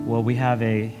Well, we have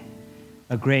a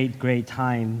great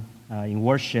time in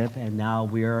worship, and now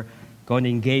we're going to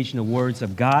engage in the words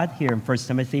of God here in 1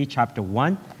 Timothy chapter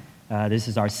 1. This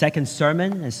is our second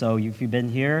sermon, and so if you've been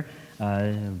here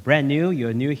brand new,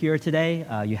 you're new here today,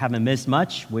 you haven't missed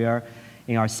much. We are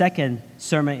in our second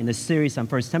sermon in the series on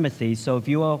 1 Timothy. So if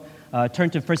you will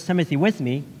turn to 1 Timothy with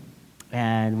me,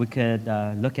 and we could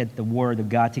look at the Word of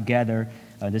God together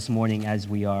this morning as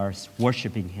we are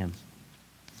worshiping Him.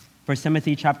 1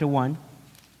 Timothy chapter 1,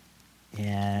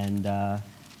 and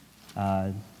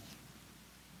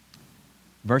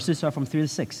verses are from 3 to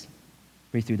 6.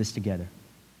 Read through this together.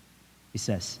 He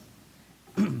says,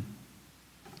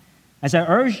 As I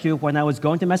urged you when I was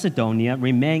going to Macedonia,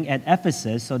 remain at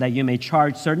Ephesus so that you may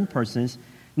charge certain persons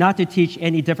not to teach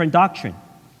any different doctrine,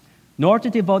 nor to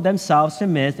devote themselves to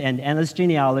myth and endless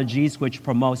genealogies which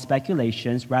promote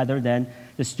speculations rather than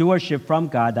the stewardship from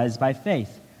God that is by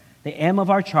faith. The aim of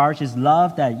our charge is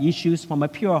love that issues from a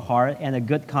pure heart and a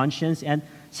good conscience and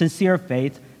sincere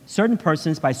faith. Certain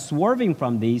persons, by swerving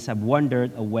from these, have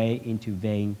wandered away into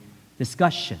vain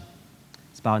discussion.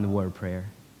 Let's bow in the word of prayer.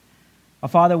 Our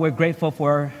Father, we're grateful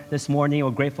for this morning.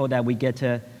 We're grateful that we get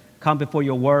to come before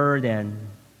your word and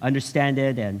understand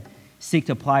it and seek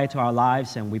to apply it to our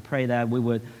lives. And we pray that we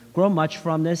would grow much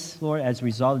from this, Lord, as a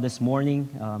result of this morning,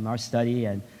 our study,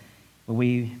 and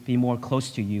we be more close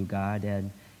to you, God,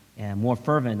 and more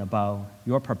fervent about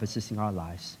your purposes in our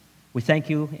lives. We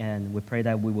thank you, and we pray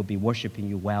that we will be worshiping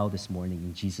you well this morning.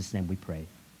 In Jesus' name we pray.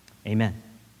 Amen.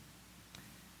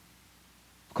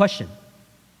 Question: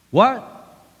 what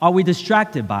are we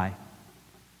distracted by?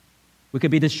 We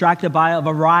could be distracted by a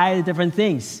variety of different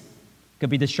things. Could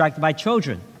be distracted by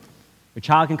children. Your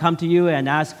child can come to you and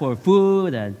ask for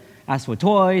food, and ask for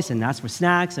toys, and ask for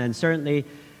snacks, and certainly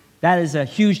that is a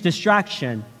huge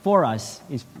distraction for us.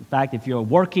 In fact, if you're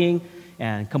working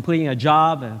and completing a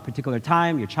job at a particular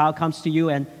time, your child comes to you,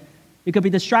 and you could be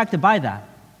distracted by that.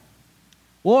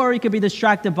 Or you could be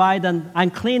distracted by the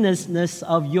uncleanness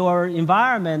of your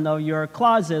environment, of your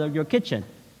closet, of your kitchen.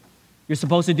 You're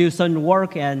supposed to do certain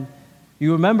work, and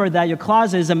you remember that your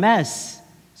closet is a mess.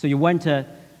 So you went to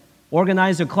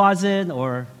organize your closet,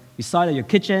 or you saw that your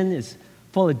kitchen is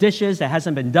full of dishes that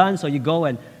hasn't been done, so you go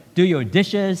and do your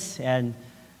dishes and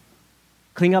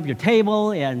clean up your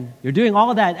table, and you're doing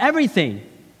all that, everything,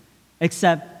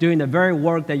 except doing the very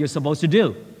work that you're supposed to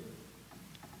do.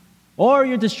 Or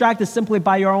you're distracted simply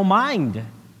by your own mind.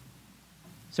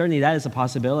 Certainly that is a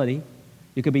possibility.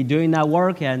 You could be doing that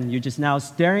work, and you're just now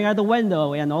staring out the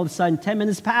window, and all of a sudden 10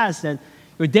 minutes pass, and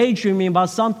you're daydreaming about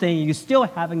something, and you still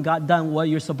haven't got done what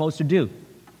you're supposed to do.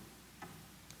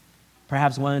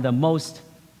 Perhaps one of the most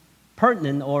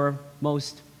pertinent or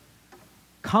most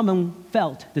common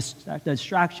felt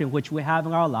distraction which we have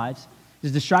in our lives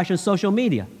is distraction of social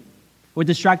media. We're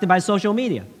distracted by social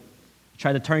media. You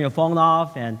try to turn your phone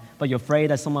off, but you're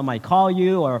afraid that someone might call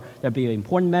you or there'll be an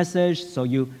important message, so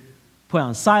you put it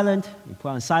on silent. You put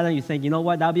it on silent, you think, you know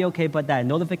what, that'll be okay, but that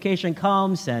notification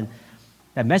comes and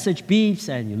that message beeps,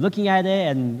 and you're looking at it,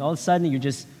 and all of a sudden you're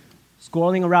just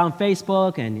scrolling around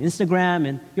Facebook and Instagram,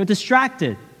 and you're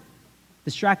distracted.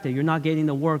 You're not getting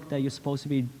the work that you're supposed to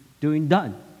be doing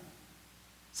done.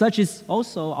 Such is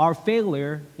also our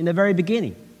failure in the very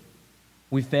beginning.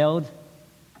 We failed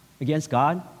against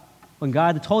God when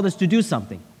God told us to do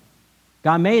something.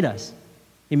 God made us.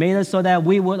 He made us so that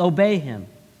we would obey Him,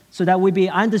 so that we'd be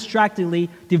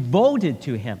undistractedly devoted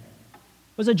to Him.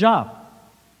 It was a job.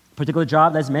 A particular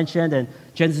job that's mentioned in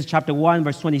Genesis chapter 1,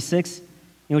 verse 26,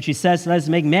 in which He says, "Let us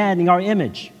make man in our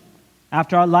image,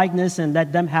 after our likeness, and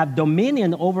let them have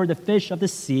dominion over the fish of the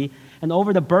sea, and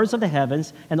over the birds of the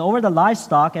heavens, and over the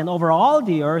livestock, and over all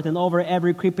the earth, and over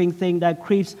every creeping thing that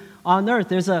creeps on earth."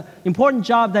 There's an important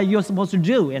job that you're supposed to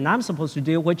do, and I'm supposed to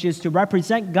do, which is to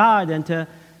represent God and to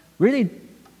really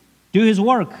do His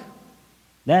work.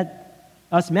 Let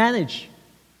us manage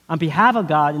on behalf of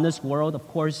God in this world. Of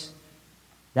course,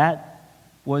 that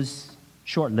was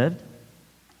short-lived.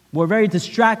 We're very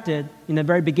distracted in the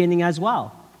very beginning as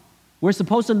well. We're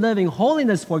supposed to live in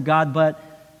holiness for God, but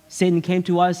Satan came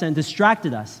to us and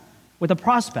distracted us with a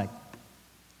prospect,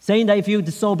 saying that if you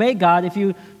disobey God, if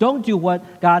you don't do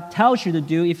what God tells you to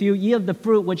do, if you yield the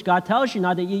fruit which God tells you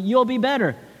not to eat, you'll be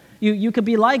better. You could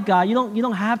be like God. You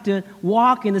don't have to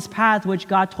walk in this path which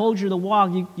God told you to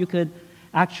walk. You could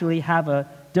actually have a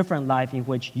different life in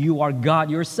which you are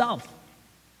God yourself,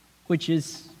 which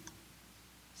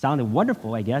sounded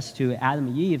wonderful, I guess, to Adam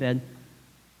and Eve,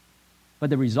 but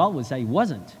the result was that it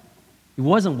wasn't. It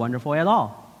wasn't wonderful at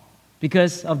all.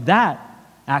 Because of that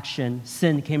action,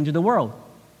 sin came to the world.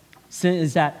 Sin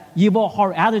is that evil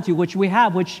heart attitude which we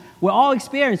have, which we all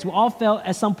experience, we all felt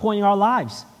at some point in our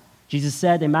lives. Jesus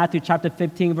said in Matthew chapter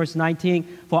 15, verse 19,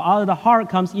 "For out of the heart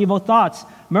comes evil thoughts,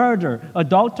 murder,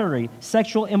 adultery,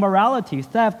 sexual immorality,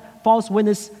 theft, false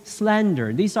witness,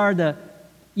 slander." These are the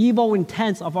evil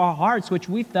intents of our hearts which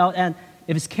we felt, and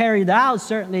if it's carried out,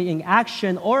 certainly in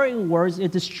action or in words,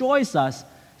 it destroys us,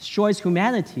 destroys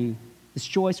humanity,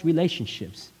 destroys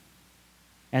relationships.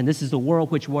 And this is the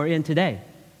world which we're in today.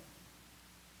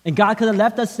 And God could have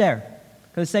left us there.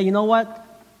 Could have said, you know what?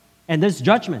 And there's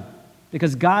judgment,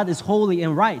 because God is holy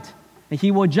and right, and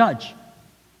He will judge.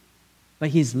 But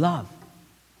He's love.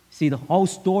 See, the whole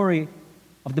story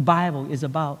of the Bible is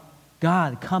about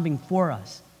God coming for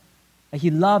us. And He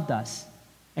loved us,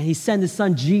 and He sent His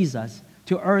Son Jesus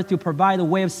to earth to provide a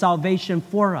way of salvation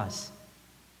for us.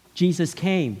 Jesus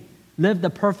came, lived a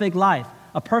perfect life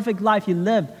He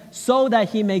lived so that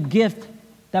He may gift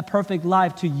that perfect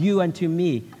life to you and to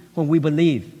me when we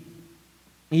believe.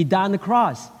 And He died on the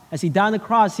cross. As He died on the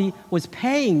cross, He was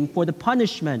paying for the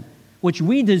punishment which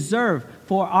we deserve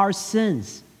for our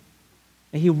sins.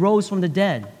 And He rose from the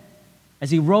dead.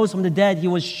 As He rose from the dead, He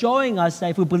was showing us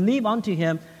that if we believe unto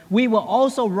Him, we will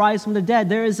also rise from the dead.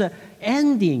 There is an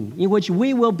ending in which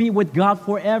we will be with God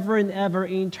forever and ever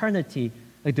in eternity.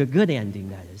 Like the good ending,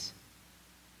 that is.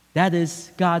 That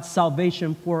is God's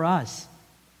salvation for us.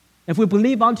 If we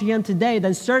believe unto Him today,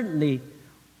 then certainly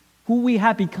who we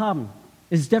have become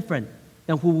is different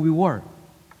than who we were.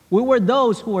 We were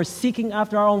those who were seeking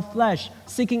after our own flesh,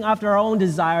 seeking after our own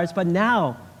desires, but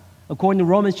now, according to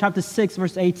Romans chapter 6,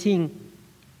 verse 18,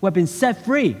 we have been set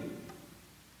free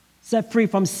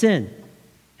from sin,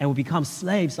 and we become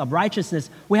slaves of righteousness.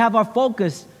 We have our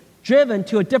focus driven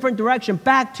to a different direction,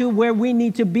 back to where we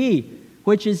need to be,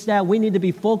 which is that we need to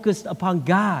be focused upon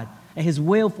God and His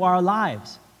will for our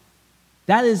lives.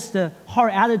 That is the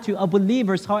heart attitude of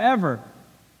believers. However,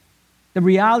 the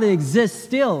reality exists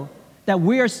still that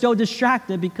we are still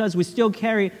distracted because we still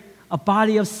carry a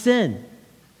body of sin,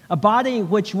 a body in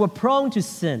which we're prone to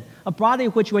sin, a body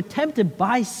in which we're tempted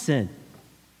by sin.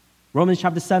 Romans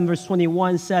chapter 7, verse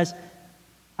 21 says,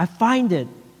 "I find it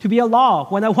to be a law.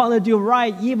 When I want to do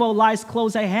right, evil lies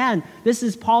close at hand." This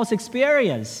is Paul's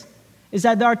experience, is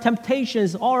that there are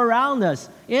temptations all around us,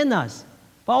 in us,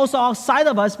 but also outside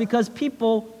of us, because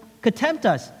people could tempt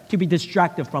us to be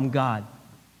distracted from God.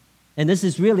 And this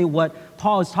is really what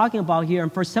Paul is talking about here in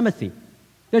 1 Timothy.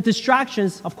 There are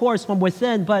distractions, of course, from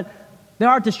within, but there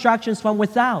are distractions from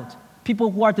without.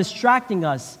 People who are distracting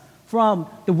us from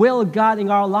the will of God in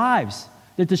our lives.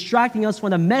 They're distracting us from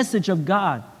the message of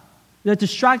God. They're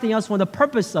distracting us from the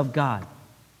purpose of God.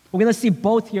 We're going to see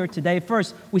both here today.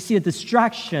 First, we see a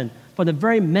distraction from the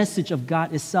very message of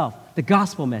God itself, the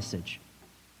gospel message.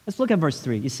 Let's look at verse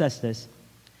 3. It says this,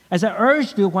 "As I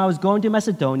urged you when I was going to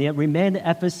Macedonia, remain in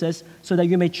Ephesus so that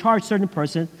you may charge certain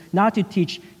persons not to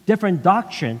teach different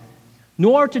doctrine,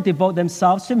 nor to devote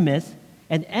themselves to myth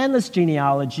and endless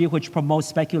genealogy which promotes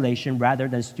speculation rather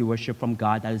than stewardship from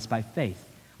God that is by faith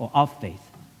or of faith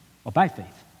or by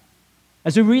faith."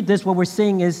 As we read this, what we're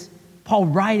seeing is Paul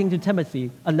writing to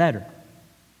Timothy a letter.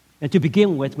 And to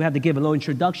begin with, we have to give a little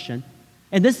introduction.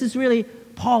 And this is really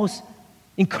Paul's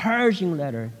encouraging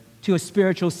letter to a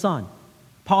spiritual son.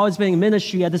 Paul has been in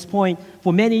ministry at this point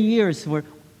for many years, for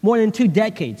more than 2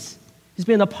 decades. He's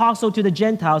been an apostle to the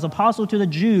Gentiles, apostle to the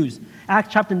Jews.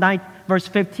 Acts chapter 9, verse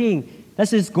 15.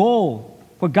 That's his goal,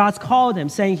 where God's called him,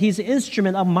 saying he's an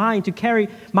instrument of mine to carry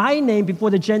my name before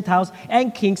the Gentiles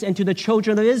and kings and to the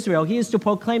children of Israel. He is to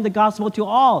proclaim the gospel to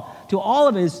all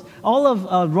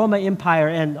of Roman Empire.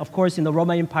 And of course, in the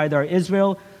Roman Empire, there are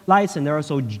Israelites and there are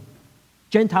also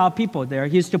Gentile people there.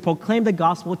 He is to proclaim the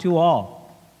gospel to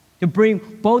all, to bring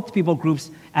both people groups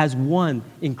as one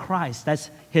in Christ. That's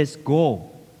his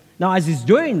goal. Now, as he's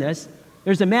doing this,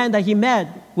 there's a man that he met,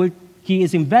 who he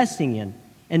is investing in,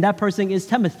 and that person is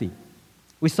Timothy.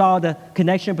 We saw the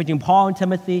connection between Paul and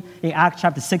Timothy in Acts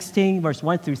chapter 16, verse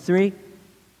 1 through 3,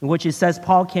 in which it says,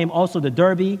 "Paul came also to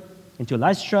Derbe and to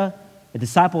Lystra. A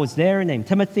disciple was there named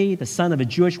Timothy, the son of a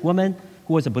Jewish woman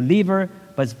who was a believer,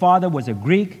 but his father was a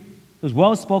Greek. He was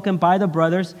well spoken by the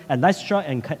brothers at Lystra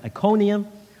and Iconium.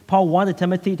 Paul wanted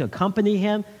Timothy to accompany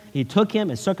him. He took him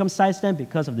and circumcised him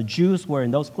because of the Jews who were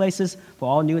in those places, for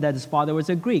all knew that his father was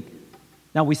a Greek."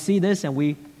 Now we see this and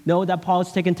we know that Paul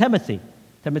has taken Timothy.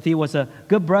 Timothy was a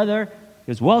good brother.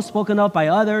 He was well spoken of by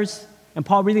others. And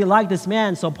Paul really liked this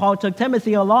man, so Paul took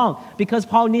Timothy along because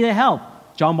Paul needed help.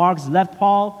 John Mark left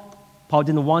Paul. Paul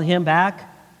didn't want him back.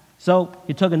 So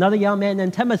he took another young man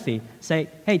named Timothy, say,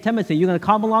 "Hey, Timothy, you're going to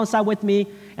come alongside with me,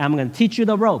 and I'm going to teach you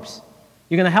the ropes.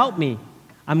 You're going to help me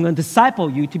I'm going to disciple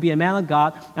you to be a man of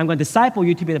God. I'm going to disciple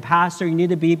you to be the pastor you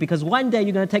need to be, because one day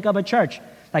you're going to take up a church,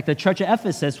 like the church of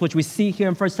Ephesus, which we see here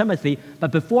in 1 Timothy.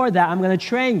 But before that, I'm going to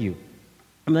train you.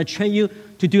 I'm going to train you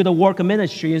to do the work of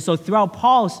ministry. And so throughout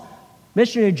Paul's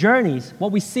missionary journeys,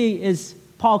 what we see is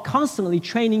Paul constantly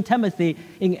training Timothy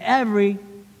in every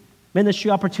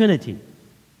ministry opportunity.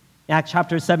 In Acts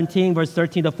chapter 17, verse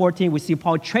 13 to 14, we see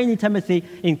Paul training Timothy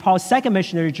in Paul's second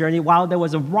missionary journey. While there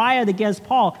was a riot against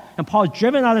Paul and Paul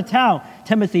driven out of town,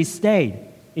 Timothy stayed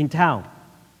in town.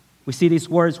 We see these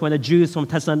words when the Jews from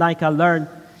Thessalonica learned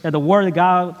that the word of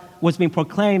God was being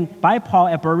proclaimed by Paul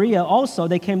at Berea. Also,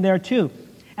 they came there too,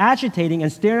 agitating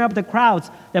and stirring up the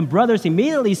crowds. Then brothers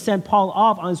immediately sent Paul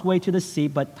off on his way to the sea,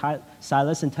 but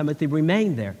Silas and Timothy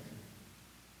remained there.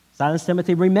 Silas and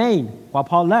Timothy remained while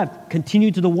Paul left,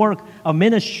 continued to the work of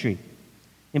ministry.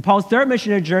 In Paul's third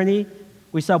missionary journey,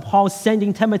 we saw Paul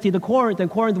sending Timothy to Corinth, and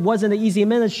Corinth wasn't an easy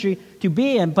ministry to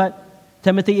be in, but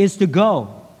Timothy is to go.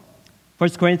 1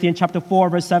 Corinthians chapter 4,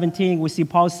 verse 17, we see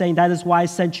Paul saying, "That is why I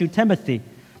sent you Timothy,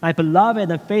 my beloved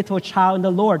and faithful child in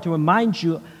the Lord, to remind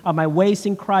you of my ways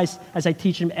in Christ as I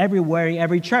teach him everywhere in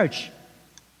every church."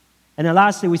 And then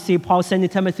lastly, we see Paul sending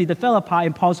Timothy to Philippi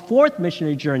in Paul's fourth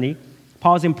missionary journey.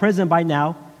 Paul's in prison by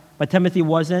now, but Timothy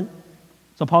wasn't.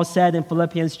 So Paul said in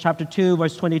Philippians chapter 2,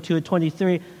 verse 22 and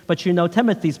 23, "But you know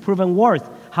Timothy's proven worth,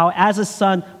 how as a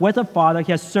son with a father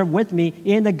he has served with me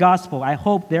in the gospel. I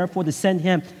hope therefore to send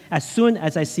him as soon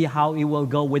as I see how it will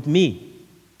go with me."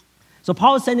 So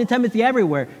Paul is sending Timothy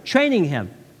everywhere, training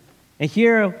him. And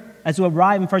here, as we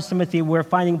arrive in 1 Timothy, we're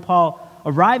finding Paul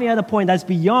arriving at a point that's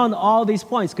beyond all these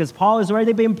points, because Paul has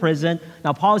already been in prison.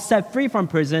 Now Paul is set free from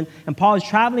prison, and Paul is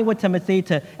traveling with Timothy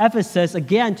to Ephesus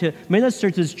again to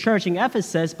minister to his church in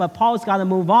Ephesus, but Paul's got to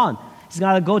move on. He's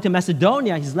got to go to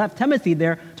Macedonia. He's left Timothy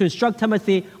there to instruct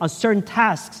Timothy on certain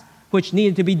tasks which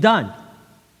needed to be done.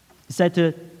 He said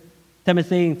to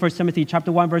Timothy in 1 Timothy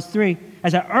chapter 1, verse 3,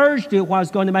 "As I urged you while I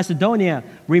was going to Macedonia,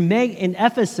 remain in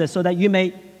Ephesus so that you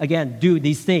may, again, do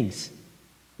these things."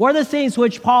 What are the things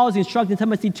which Paul is instructing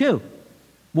Timothy to?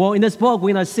 Well, in this book,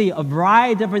 we're going to see a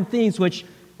variety of different things which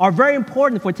are very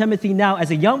important for Timothy now as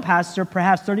a young pastor,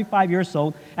 perhaps 35 years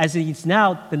old, as he's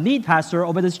now the lead pastor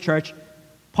over this church.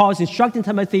 Paul is instructing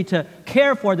Timothy to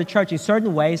care for the church in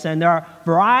certain ways, and there are a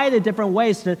variety of different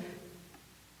ways that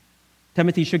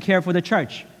Timothy should care for the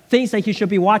church. Things that he should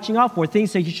be watching out for,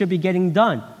 things that he should be getting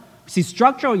done. We see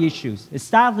structural issues,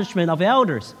 establishment of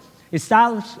elders,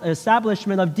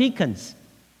 establishment of deacons.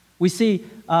 We see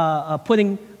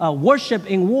putting worship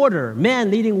in order,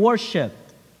 men leading worship,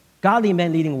 godly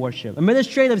men leading worship,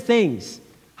 administrative things,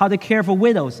 how to care for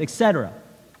widows, etc.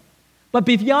 But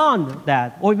beyond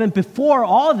that, or even before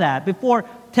all that, before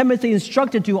Timothy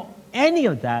instructed to any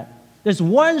of that, there's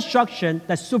one instruction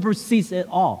that supersedes it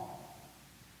all,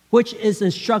 which is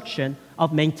instruction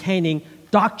of maintaining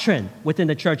doctrine within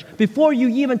the church. Before you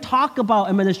even talk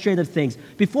about administrative things,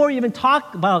 before you even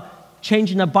talk about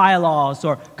changing the bylaws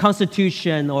or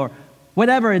constitution or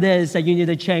whatever it is that you need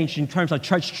to change in terms of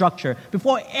church structure,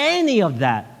 before any of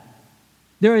that,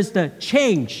 there is the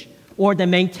change or the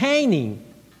maintaining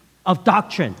of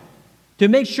doctrine to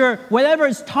make sure whatever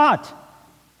is taught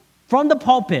from the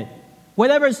pulpit,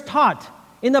 whatever is taught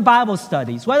in the Bible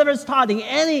studies, whatever is taught in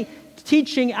any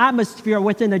teaching atmosphere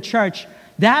within the church,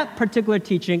 that particular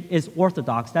teaching is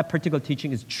orthodox. That particular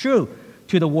teaching is true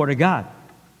to the Word of God.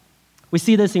 We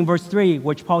see this in verse 3,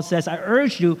 which Paul says, "I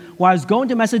urge you, while I was going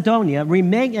to Macedonia,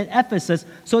 remain in Ephesus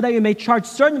so that you may charge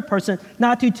certain persons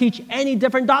not to teach any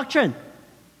different doctrine."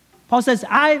 Paul says,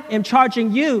 I am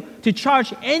charging you to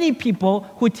charge any people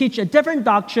who teach a different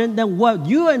doctrine than what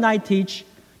you and I teach,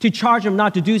 to charge them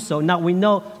not to do so. Now, we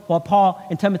know what Paul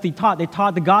and Timothy taught. They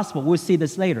taught the gospel. We'll see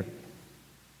this later.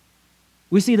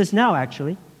 We see this now,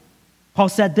 actually. Paul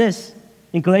said this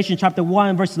in Galatians chapter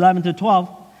 1, verse 11 to 12.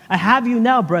 "I have you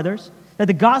now, brothers, that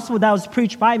the gospel that was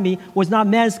preached by me was not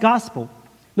man's gospel,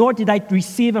 nor did I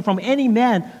receive it from any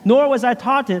man, nor was I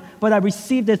taught it, but I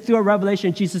received it through a revelation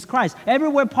of Jesus Christ."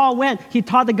 Everywhere Paul went, he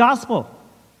taught the gospel.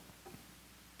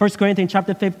 1 Corinthians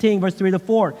chapter 15, verse 3 to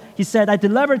 4, he said, "I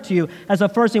delivered to you as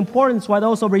of first importance what I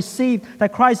also received,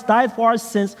 that Christ died for our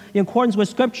sins in accordance with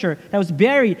Scripture, that was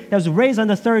buried, that was raised on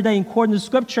the third day in accordance with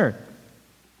Scripture."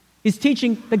 He's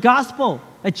teaching the gospel,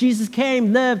 that Jesus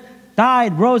came, lived,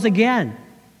 died, rose again.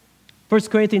 1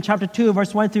 Corinthians chapter 2,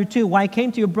 verse 1 through 2, "When I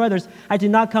came to you, brothers, I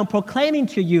did not come proclaiming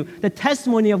to you the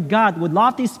testimony of God with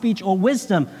lofty speech or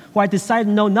wisdom, for I decided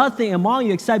to know nothing among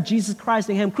you except Jesus Christ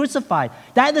and Him crucified."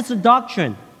 That is the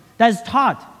doctrine that is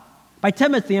taught by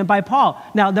Timothy and by Paul.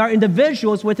 Now, there are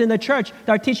individuals within the church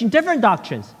that are teaching different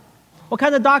doctrines. What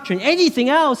kind of doctrine? Anything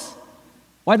else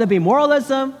Whether it be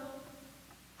moralism,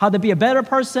 how to be a better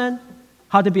person,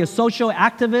 how to be a social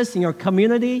activist in your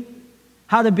community,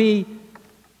 how to be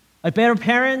a better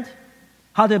parent,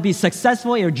 how to be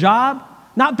successful in your job.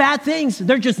 Not bad things.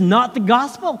 They're just not the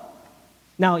gospel.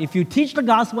 Now, if you teach the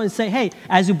gospel and say, hey,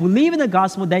 as you believe in the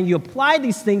gospel, then you apply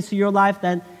these things to your life,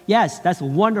 then yes, that's a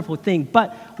wonderful thing.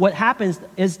 But what happens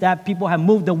is that people have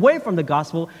moved away from the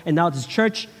gospel, and now this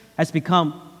church has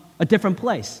become a different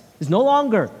place. It's no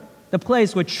longer the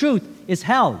place where truth is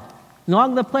held. It's no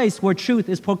longer the place where truth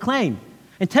is proclaimed.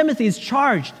 And Timothy is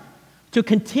charged to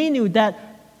continue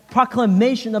that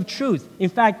proclamation of truth. In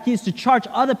fact, he is to charge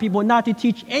other people not to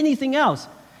teach anything else.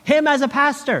 Him as a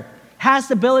pastor has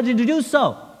the ability to do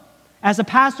so. As a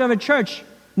pastor of a church,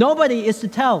 nobody is to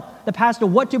tell the pastor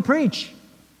what to preach.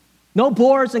 No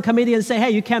boards and committees say,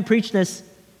 hey, you can't preach this.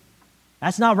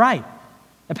 That's not right.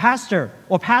 The pastor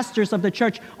or pastors of the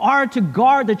church are to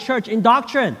guard the church in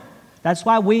doctrine. That's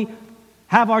why we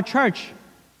have our church,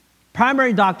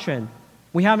 primary doctrine.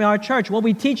 We have in our church what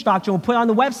we teach doctrine, we'll put it on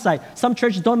the website. Some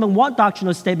churches don't even want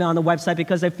doctrinal statement on the website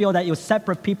because they feel that it will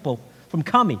separate people from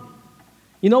coming.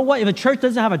 You know what? If a church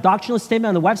doesn't have a doctrinal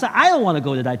statement on the website, I don't want to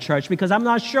go to that church because I'm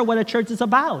not sure what the church is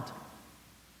about.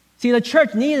 See, the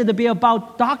church needed to be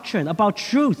about doctrine, about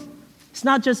truth. It's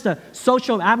not just a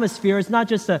social atmosphere. It's not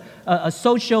just a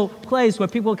social place where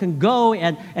people can go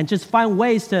and just find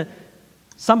ways to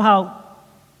somehow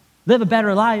live a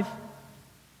better life.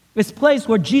 It's a place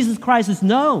where Jesus Christ is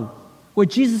known, where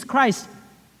Jesus Christ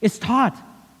is taught,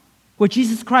 where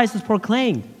Jesus Christ is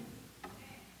proclaimed.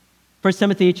 1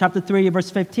 Timothy chapter 3, verse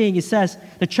 15, it says,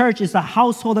 the church is the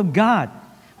household of God,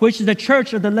 which is the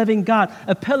church of the living God,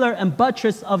 a pillar and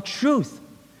buttress of truth.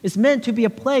 It's meant to be a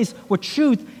place where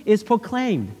truth is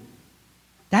proclaimed.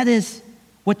 That is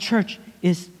what church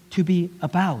is to be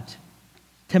about.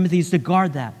 Timothy is to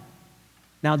guard that.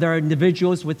 Now, there are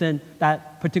individuals within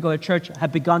that particular church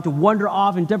have begun to wander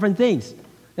off in different things.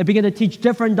 They begin to teach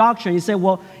different doctrine. You say,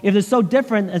 well, if it's so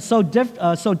different and so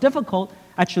difficult,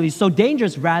 actually so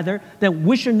dangerous rather, then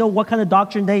we should know what kind of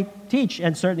doctrine they teach.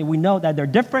 And certainly we know that they're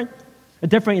different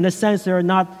in the sense they're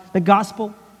not the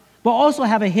gospel. But also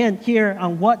have a hint here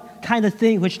on what kind of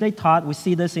thing which they taught. We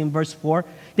see this in verse 4.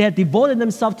 They had devoted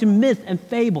themselves to myth and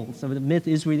fables. So the myth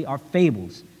is really our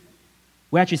fables.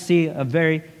 We actually see a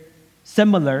very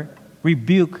similar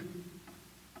rebuke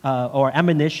or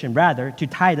admonition rather to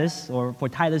Titus, or for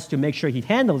Titus to make sure he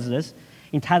handles this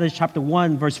in Titus chapter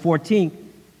 1 verse 14.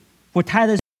 For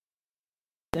Titus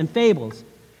and fables.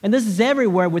 And this is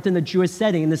everywhere within the Jewish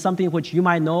setting, and it's something which you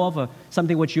might know of or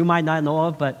something which you might not know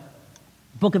of, but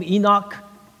the book of Enoch,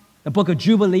 the book of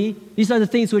Jubilee, these are the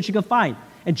things which you can find.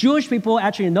 And Jewish people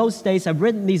actually in those days have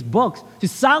written these books to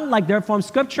sound like they're from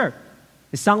Scripture.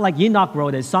 It sounds like Enoch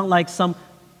wrote it. It sounds like some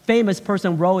famous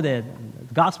person wrote it.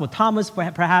 The Gospel of Thomas,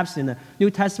 perhaps in the New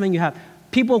Testament, you have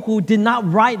people who did not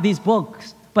write these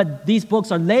books, but these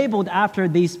books are labeled after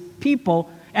these people,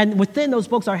 and within those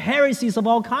books are heresies of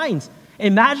all kinds,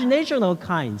 imagination of all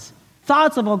kinds,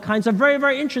 thoughts of all kinds are very,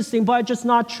 very interesting, but just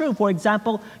not true. For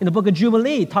example, in the book of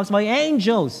Jubilee, it talks about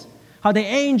angels, how the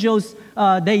angels,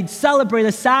 they celebrate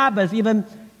the Sabbath, even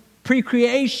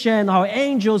pre-creation, how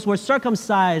angels were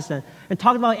circumcised, and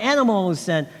talked about animals,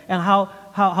 and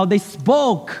how they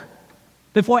spoke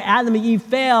before Adam and Eve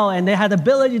fell, and they had the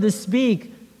ability to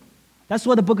speak. That's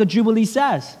what the book of Jubilee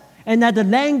says. And that the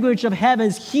language of heaven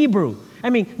is Hebrew. I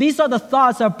mean, these are the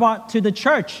thoughts that are brought to the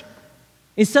church.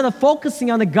 Instead of focusing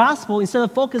on the gospel, instead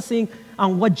of focusing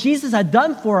on what Jesus had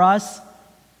done for us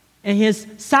and his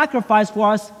sacrifice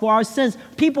for us, for our sins,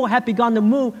 people have begun to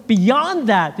move beyond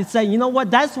that to say, you know what,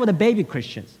 that's for the baby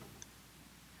Christians.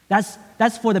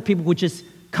 That's for the people who just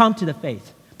come to the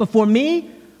faith. But for me,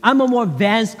 I'm a more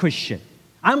advanced Christian.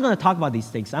 I'm going to talk about these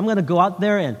things. I'm going to go out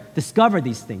there and discover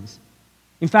these things.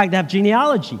 In fact, they have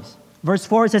genealogies. Verse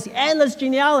 4 says, endless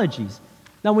genealogies.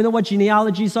 Now, we know what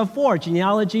genealogies are for.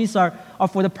 Genealogies are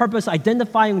for the purpose of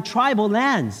identifying tribal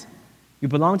lands. You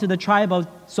belong to the tribe of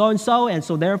so-and-so, and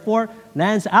so therefore,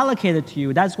 lands allocated to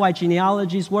you. That's why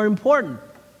genealogies were important.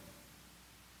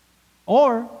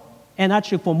 And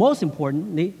actually for most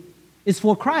importantly, is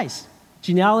for Christ.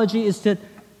 Genealogy is to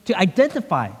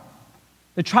identify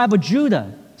the tribe of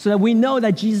Judah so that we know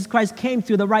that Jesus Christ came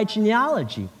through the right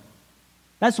genealogy.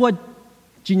 That's what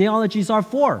genealogies are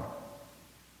for.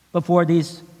 But for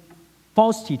these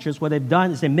false teachers, what they've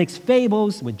done is they mix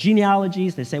fables with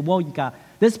genealogies. They say, well, you got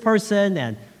this person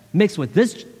and mixed with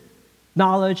this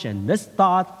knowledge and this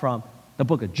thought from the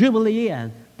book of Jubilee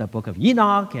and the book of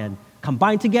Enoch and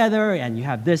combined together, and you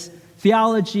have this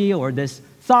theology or this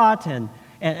thought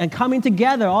and coming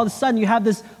together. All of a sudden, you have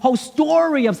this whole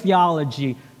story of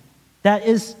theology that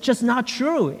is just not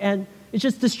true, and it's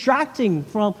just distracting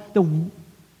from the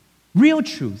real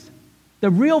truth, the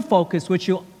real focus, which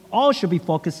you all should be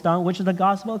focused on, which is the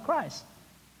gospel of Christ.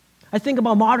 I think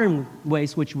about modern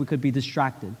ways which we could be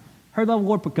distracted. Heard about the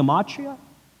word gematria?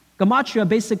 Gematria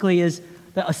basically is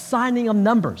the assigning of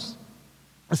numbers.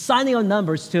 Assigning of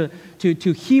numbers to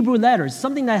Hebrew letters,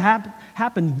 something that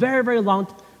happened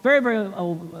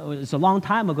it's a long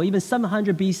time ago. Even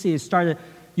 700 BC, it started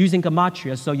using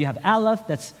gematria. So you have Aleph,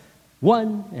 that's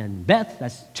 1, and Bet,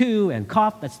 that's 2, and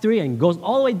Kaf, that's 3, and goes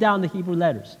all the way down the Hebrew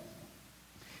letters.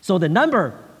 So the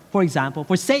number, for example,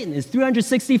 for Satan is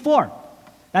 364.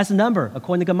 That's the number,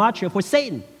 according to gematria, for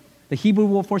Satan, the Hebrew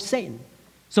word for Satan.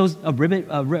 So a rabbinic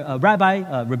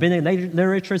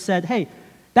literature said, hey,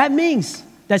 that means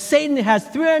that Satan has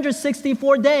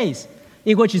 364 days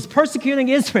in which he's persecuting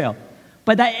Israel,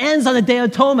 but that ends on the Day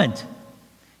of Atonement.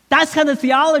 That's kind of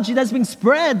theology that's being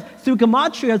spread through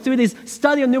gematria, through this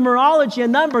study of numerology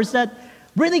and numbers that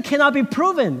really cannot be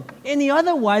proven any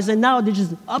otherwise, and now they're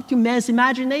just up to man's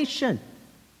imagination.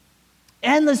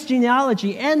 Endless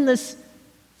genealogy, endless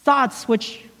thoughts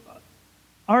which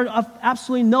are of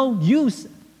absolutely no use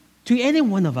to any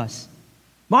one of us.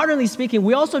 Modernly speaking,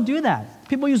 we also do that.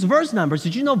 People use verse numbers.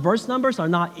 Did you know verse numbers are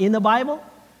not in the Bible?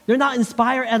 They're not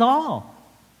inspired at all.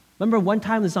 Remember one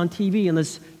time it was on TV and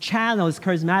this channel, this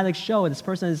charismatic show, and this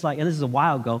person is like, and this is a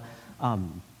while ago, back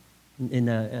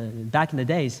in the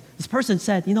days, this person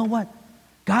said, you know what?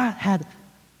 God had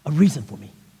a reason for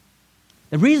me.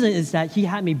 The reason is that he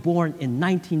had me born in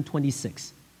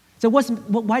 1926. So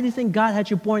why do you think God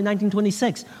had you born in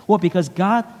 1926? Well, because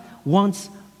God wants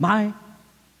my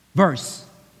verse,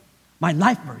 my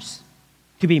life verse,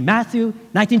 to be Matthew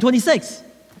 19:26.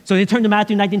 So they turn to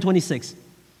Matthew 19:26. It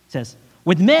says,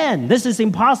 with men, this is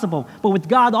impossible, but with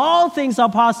God, all things are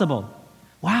possible.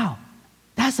 Wow,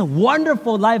 that's a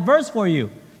wonderful life verse for you.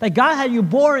 That God had you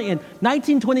born in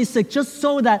 1926 just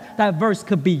so that that verse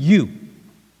could be you.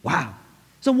 Wow.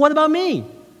 So what about me?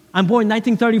 I'm born in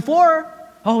 1934.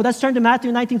 Oh, let's turn to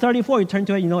Matthew 19:34. You turn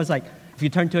to it, it's like, if you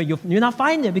turn to it, you'll not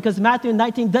find it because Matthew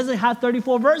 19 doesn't have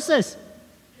 34 verses.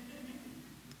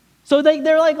 So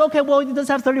they're like, okay, well, it does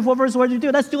have 34 verses. What do you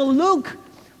do? Let's do a Luke.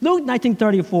 Luke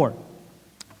 19:34.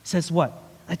 Says what?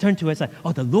 I turn to it, it's like,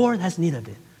 oh, the Lord has need of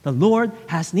it. The Lord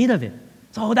has need of it.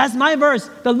 So that's my verse.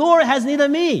 The Lord has need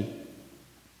of me.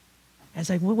 And it's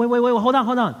like, wait, hold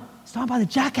on. It's talking about a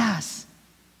jackass.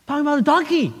 It's talking about a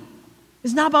donkey.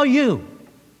 It's not about you.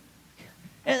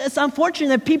 It's unfortunate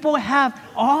that people have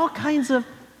all kinds of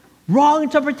wrong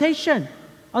interpretation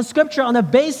of Scripture on the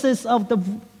basis of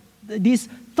these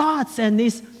thoughts and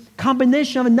these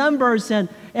combination of numbers and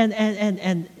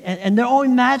their own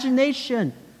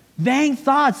imagination. Vain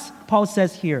thoughts, Paul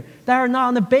says here, that are not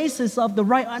on the basis of the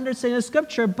right understanding of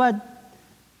Scripture, but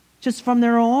just from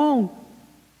their own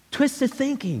twisted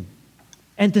thinking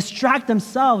and distract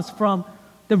themselves from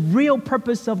the real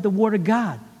purpose of the Word of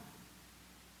God,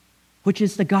 which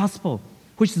is the gospel,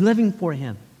 which is living for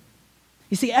Him.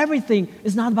 You see, everything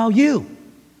is not about you.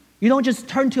 You don't just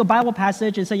turn to a Bible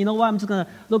passage and say, you know what, I'm just going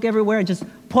to look everywhere and just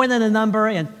point at a number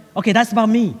and, okay, that's about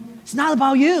me. It's not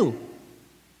about you.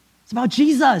 It's about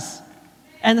Jesus.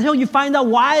 And until you find out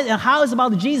why and how it's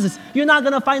about Jesus, you're not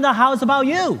going to find out how it's about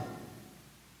you.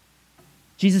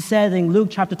 Jesus said in Luke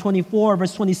chapter 24,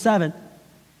 verse 27,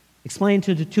 explaining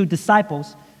to the two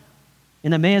disciples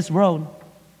in Emmaus Road,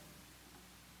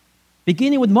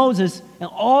 beginning with Moses and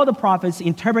all the prophets,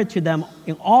 interpret to them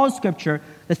in all Scripture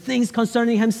the things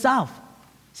concerning Himself.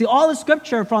 See, all the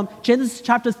Scripture from Genesis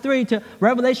chapter 3 to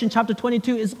Revelation chapter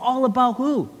 22 is all about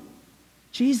who?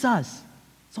 Jesus.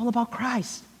 It's all about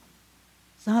Christ.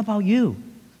 It's not about you.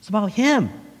 It's about Him.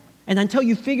 And until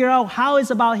you figure out how it's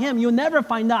about Him, you'll never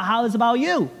find out how it's about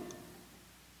you.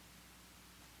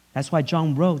 That's why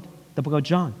John wrote the book of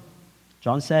John.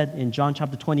 John said in John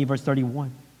chapter 20, verse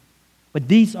 31, but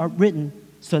these are written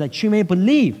so that you may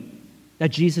believe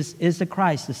that Jesus is the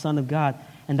Christ, the Son of God,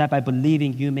 and that by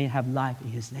believing you may have life in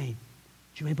His name.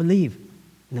 You may believe.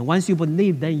 And then once you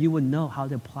believe, then you will know how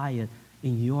to apply it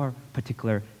in your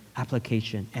particular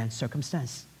application and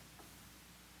circumstance.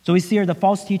 So we see here the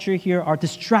false teachers here are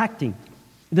distracting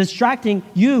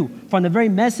you from the very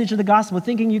message of the gospel,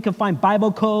 thinking you can find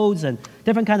Bible codes and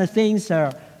different kind of things that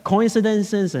are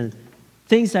coincidences and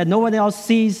things that no one else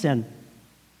sees, and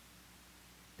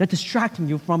they're distracting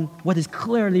you from what is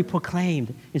clearly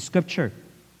proclaimed in Scripture,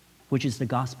 which is the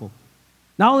gospel.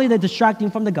 Not only they're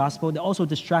distracting from the gospel, they're also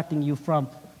distracting you from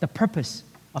the purpose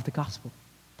of the gospel.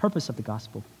 Purpose of the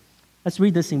gospel. Let's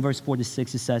read this in verse 4 to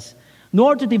 6. It says,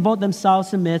 nor to devote themselves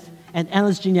to myth and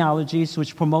endless genealogies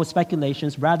which promote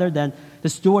speculations rather than the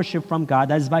stewardship from God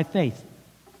that is by faith.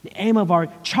 The aim of our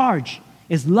charge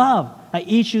is love that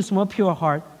issues from a pure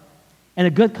heart and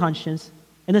a good conscience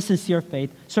and a sincere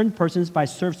faith. Certain persons, by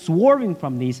swerving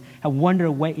from these, have wandered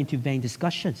away into vain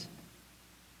discussions.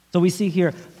 So we see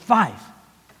here five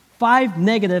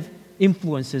negative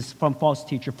influences from false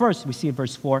teacher. First, we see in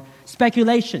verse 4,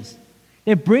 speculations.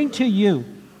 They bring to you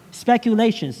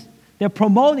speculations. They're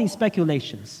promoting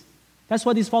speculations. That's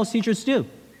what these false teachers do.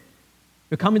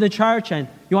 You're coming to church and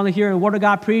you want to hear the Word of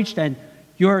God preached, and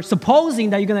you're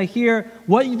supposing that you're going to hear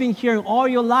what you've been hearing all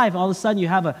your life. All of a sudden, you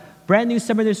have a brand new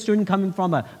seminary student coming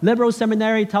from a liberal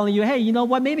seminary telling you, hey, you know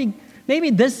what, maybe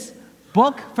this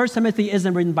book, 1 Timothy,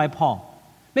 isn't written by Paul.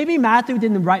 Maybe Matthew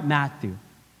didn't write Matthew.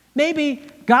 Maybe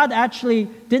God actually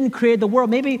didn't create the world.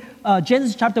 Maybe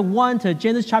Genesis chapter 1 to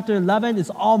Genesis chapter 11 is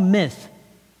all myth.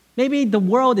 Maybe the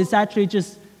world is actually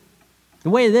just the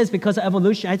way it is because of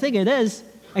evolution. I think it is.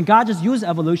 And God just used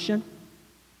evolution.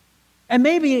 And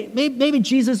maybe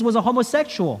Jesus was a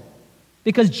homosexual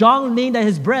because John leaned at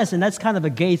his breast, and that's kind of a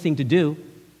gay thing to do.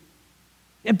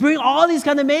 And bring all these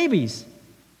kind of maybes.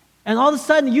 And all of a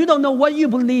sudden, you don't know what you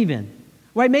believe in.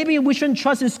 Right? Maybe we shouldn't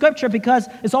trust in Scripture because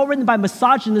it's all written by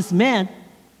misogynist men.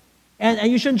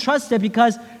 And you shouldn't trust it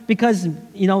because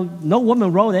no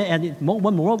woman wrote it, and if no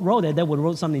woman wrote it, they would have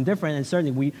wrote something different. And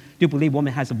certainly we do believe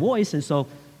woman has a voice, and so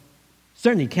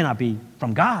certainly cannot be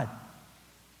from God.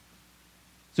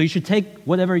 So you should take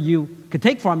whatever you could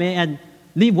take from it and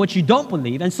leave what you don't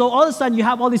believe. And so all of a sudden you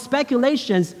have all these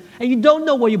speculations, and you don't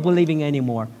know what you're believing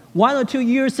anymore. 1 or 2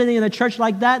 years sitting in a church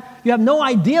like that, you have no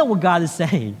idea what God is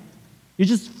saying. You're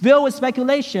just filled with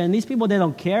speculation. These people, they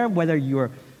don't care whether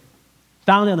you're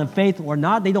founded on faith or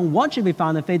not. They don't want you to be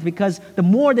founded in faith because the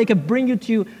more they can bring you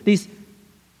to these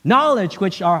knowledge,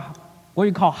 which are what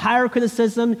you call higher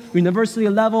criticism, university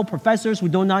level professors who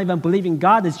do not even believe in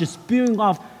God, is just spewing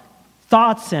off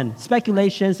thoughts and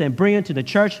speculations and bring it to the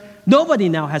church. Nobody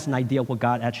now has an idea of what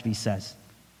God actually says.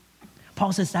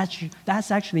 Paul says that's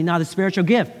actually not a spiritual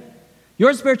gift.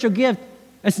 Your spiritual gift,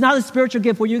 it's not a spiritual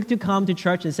gift for you to come to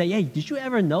church and say, hey, did you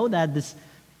ever know that this,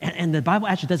 and the Bible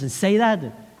actually doesn't say that?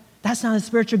 That's not a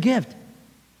spiritual gift.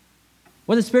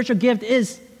 What a spiritual gift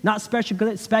is, not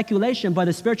speculation, but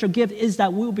a spiritual gift is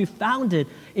that we will be founded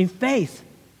in faith.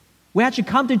 We actually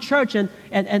come to church and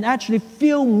actually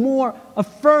feel more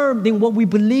affirmed in what we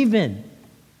believe in.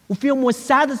 We feel more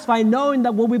satisfied knowing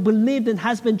that what we believed in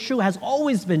has been true, has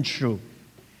always been true.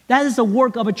 That is the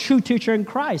work of a true teacher in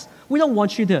Christ. We don't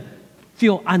want you to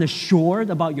feel unassured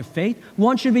about your faith. We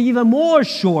want you to be even more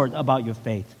assured about your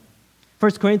faith.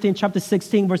 1 Corinthians chapter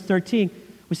 16, verse 13,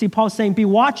 we see Paul saying, be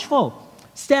watchful,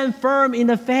 stand firm in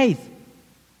the faith.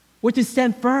 We're to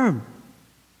stand firm.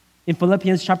 In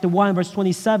Philippians chapter 1, verse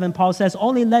 27, Paul says,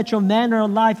 only let your manner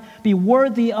of life be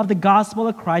worthy of the gospel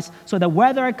of Christ, so that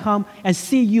whether I come and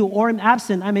see you or am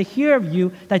absent, I may hear of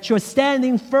you that you're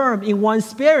standing firm in one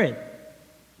spirit.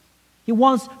 He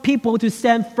wants people to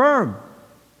stand firm.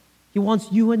 He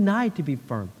wants you and I to be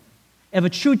firm. If a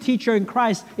true teacher in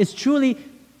Christ is truly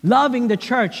loving the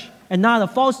church and not a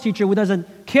false teacher who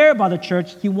doesn't care about the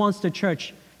church, he wants the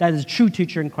church that is a true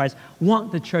teacher in Christ,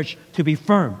 want the church to be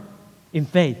firm in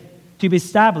faith, to be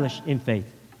established in faith.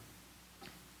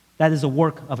 That is the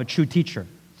work of a true teacher.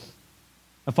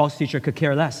 A false teacher could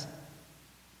care less.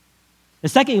 The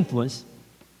second influence,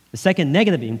 the second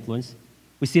negative influence,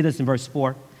 we see this in verse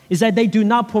 4, is that they do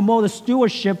not promote a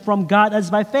stewardship from God as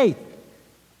by faith.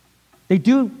 They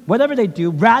do whatever they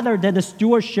do rather than the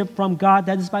stewardship from God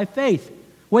that is by faith.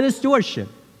 What is stewardship?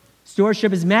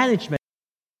 Stewardship is management.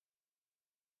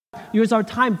 Use our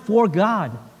time for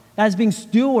God. That's being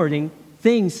stewarding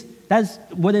things. That's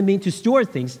what it means to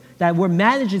steward things. That we're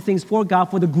managing things for God,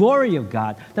 for the glory of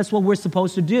God. That's what we're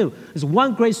supposed to do. There's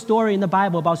one great story in the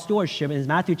Bible about stewardship. In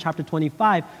Matthew chapter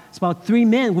 25. It's about 3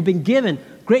 men who've been given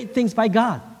great things by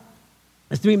God.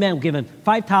 There's 3 men given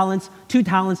 5 talents, 2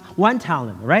 talents, 1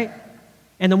 talent, right?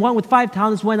 And the one with 5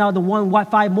 talents went out, the one with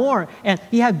 5 more. And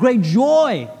he had great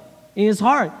joy in his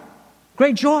heart.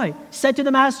 Great joy. Said to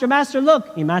the master, Master,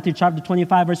 look, in Matthew chapter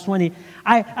 25, verse 20,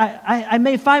 I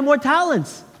made 5 more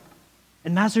talents.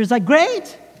 And master is like,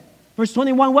 great. Verse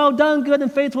 21, well done, good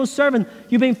and faithful servant.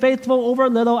 You've been faithful over a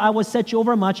little, I will set you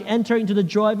over much. Enter into the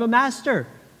joy of a master.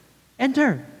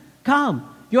 Enter.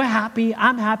 Come. You're happy.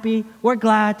 I'm happy. We're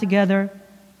glad together.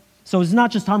 So it's not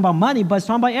just talking about money, but it's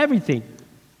talking about everything.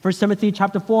 1 Timothy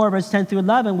chapter 4, verse 10 through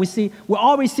 11, we see we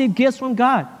all receive gifts from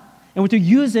God. And we're to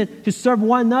use it to serve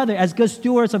one another as good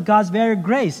stewards of God's very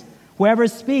grace. Whoever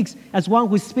speaks as one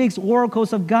who speaks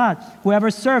oracles of God. Whoever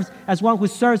serves as one who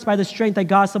serves by the strength that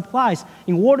God supplies,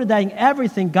 in order that in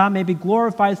everything God may be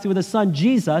glorified through the Son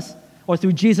Jesus, or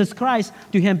through Jesus Christ.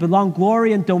 To him belong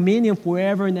glory and dominion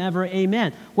forever and ever.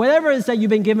 Amen. Whatever it is that you've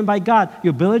been given by God,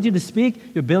 your ability to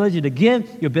speak, your ability to give,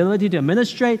 your ability to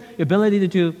administrate, your ability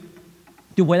to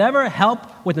do whatever,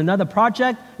 help with another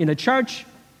project in the church,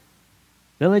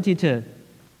 ability to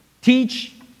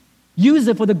teach, use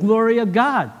it for the glory of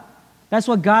God. That's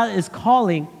what God is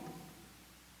calling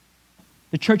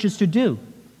the churches to do.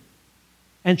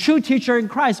 And true teacher in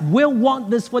Christ will want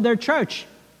this for their church.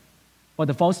 But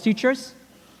the false teachers,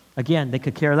 again, they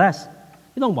could care less.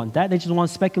 They don't want that. They just want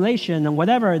speculation and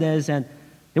whatever it is, and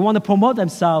they want to promote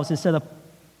themselves instead of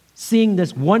seeing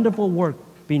this wonderful work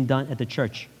being done at the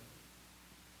church.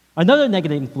 Another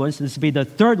negative influence, this will be the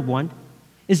third one,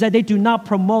 is that they do not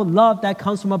promote love that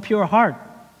comes from a pure heart.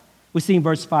 We see in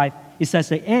verse 5, it says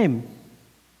the aim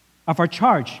of our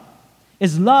charge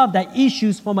is love that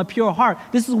issues from a pure heart.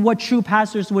 This is what true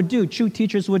pastors would do, true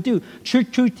teachers would do. True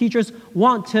teachers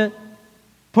want to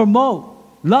promote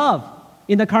love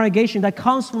in the congregation that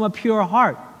comes from a pure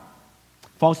heart.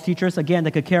 False teachers, again,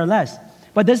 they could care less.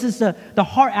 But this is the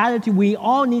heart attitude we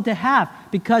all need to have,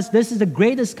 because this is the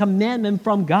greatest commandment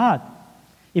from God.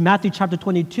 In Matthew chapter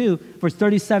 22, verse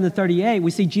 37 to 38, we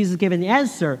see Jesus give an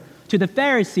answer to the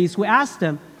Pharisees who asked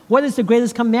him, what is the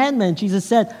greatest commandment? Jesus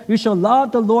said, you shall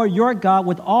love the Lord your God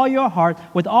with all your heart,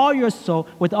 with all your soul,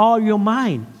 with all your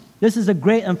mind. This is the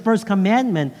great and first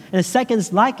commandment. And the second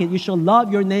is like it. You shall love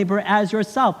your neighbor as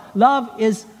yourself. Love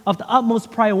is of the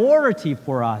utmost priority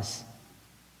for us.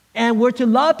 And we're to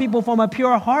love people from a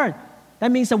pure heart.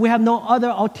 That means that we have no other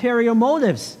ulterior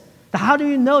motives. How do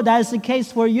you know that is the case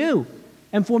for you?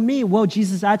 And for me, well,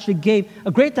 Jesus actually gave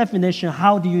a great definition.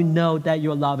 How do you know that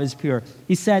your love is pure?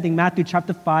 He said in Matthew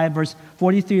chapter 5, verse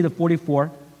 43 to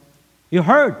 44, you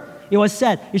heard, it was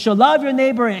said, you shall love your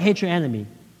neighbor and hate your enemy.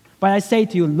 But I say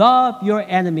to you, love your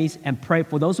enemies and pray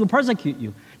for those who persecute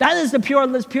you. That is the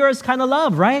purest kind of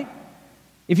love, right?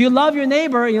 If you love your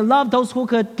neighbor, you love those who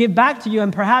could give back to you,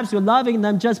 and perhaps you're loving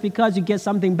them just because you get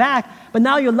something back, but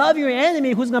now you love your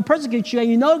enemy who's going to persecute you, and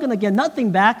you know you're going to get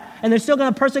nothing back, and they're still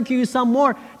going to persecute you some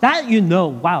more. That you know,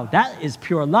 wow, that is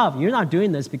pure love. You're not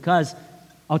doing this because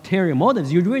ulterior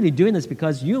motives. You're really doing this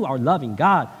because you are loving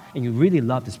God, and you really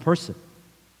love this person.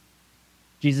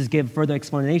 Jesus gave further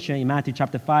explanation in Matthew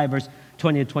chapter 5, verse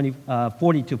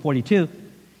 40 to 42.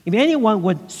 If anyone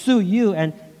would sue you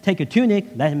and take your tunic,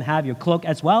 let him have your cloak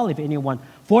as well. If anyone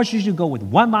forces you to go with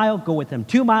 1 mile, go with him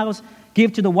 2 miles.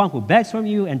 Give to the one who begs from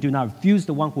you, and do not refuse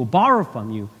the one who borrows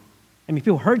from you. And if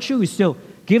people hurt you, you still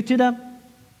give to them.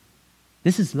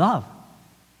 This is love.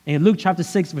 And in Luke chapter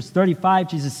 6, verse 35,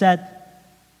 Jesus said,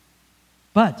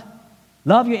 but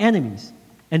love your enemies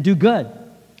and do good,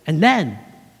 and then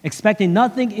expecting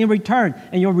nothing in return,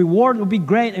 and your reward will be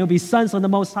great, and you'll be sons of the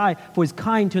Most High, for He's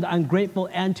kind to the ungrateful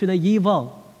and to the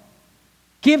evil.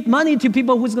 Give money to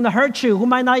people who's going to hurt you, who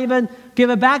might not even give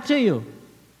it back to you.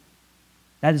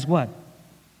 That is what?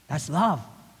 That's love.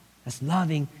 That's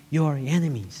loving your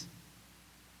enemies.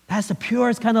 That's the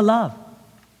purest kind of love.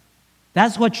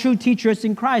 That's what true teachers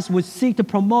in Christ would seek to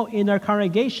promote in their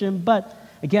congregation. But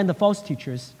again, the false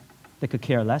teachers, they could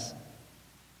care less.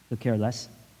 They could care less.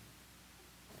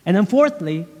 And then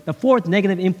fourthly, the fourth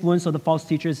negative influence of the false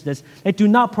teachers is this: they do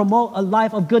not promote a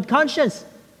life of good conscience.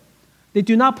 They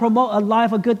do not promote a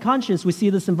life of good conscience. We see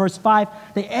this in verse 5.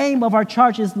 The aim of our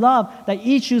charge is love that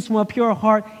issues from a pure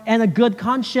heart and a good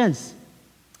conscience.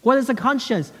 What is a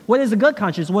conscience? What is a good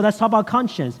conscience? Well, let's talk about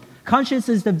conscience. Conscience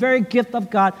is the very gift of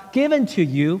God given to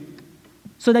you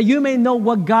so that you may know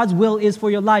what God's will is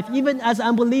for your life, even as an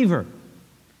unbeliever.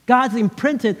 God's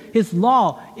imprinted His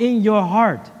law in your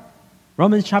heart.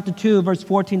 Romans chapter 2, verse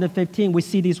 14 to 15, we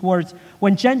see these words.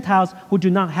 When Gentiles who do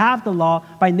not have the law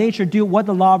by nature do what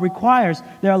the law requires,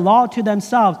 they are law to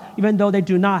themselves, even though they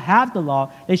do not have the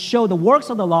law. They show the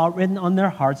works of the law written on their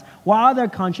hearts, while their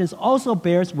conscience also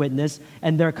bears witness,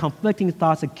 and their conflicting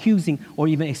thoughts accusing or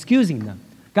even excusing them.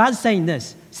 God's saying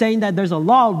this, saying that there's a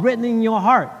law written in your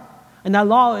heart, and that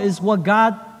law is what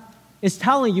God is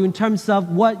telling you in terms of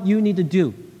what you need to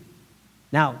do.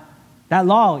 Now, that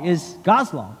law is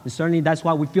God's law. And certainly that's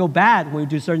why we feel bad when we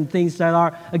do certain things that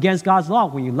are against God's law.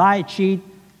 When you lie, cheat,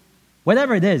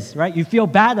 whatever it is, right? You feel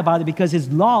bad about it because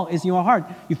His law is in your heart.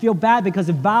 You feel bad because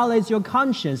it violates your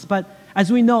conscience. But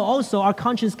as we know also, our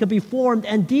conscience could be formed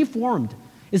and deformed.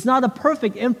 It's not a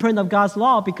perfect imprint of God's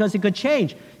law because it could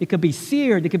change. It could be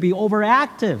seared. It could be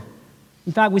overactive.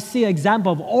 In fact, we see an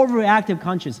example of overactive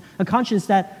conscience, a conscience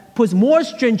that puts more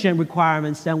stringent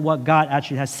requirements than what God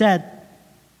actually has said.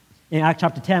 In Acts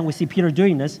chapter 10, we see Peter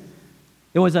doing this.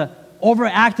 It was an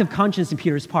overactive conscience in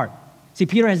Peter's part. See,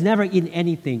 Peter has never eaten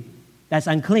anything that's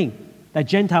unclean, that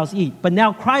Gentiles eat. But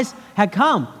now Christ had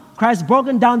come. Christ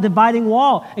broken down the dividing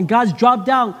wall, and God's dropped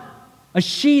down a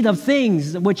sheet of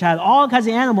things which had all kinds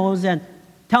of animals, and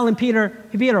telling Peter,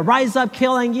 "Hey, Peter, rise up,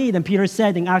 kill and eat." And Peter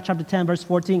said in Acts chapter 10, verse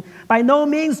 14, "By no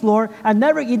means, Lord, I've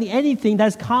never eaten anything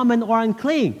that's common or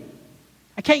unclean.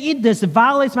 I can't eat this. It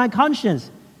violates my conscience."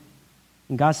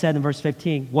 And God said in verse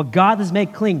 15, "What God has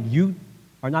made clean, you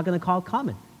are not going to call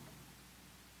common."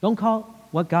 Don't call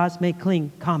what God's made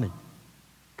clean common.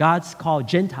 God's called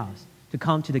Gentiles to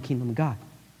come to the kingdom of God.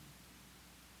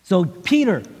 So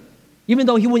Peter, even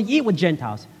though he wouldn't eat with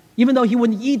Gentiles, even though he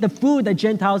wouldn't eat the food that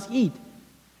Gentiles eat,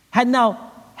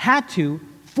 had to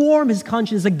form his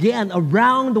conscience again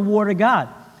around the Word of God.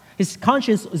 His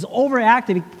conscience is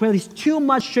overactive. It placed too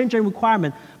much stringent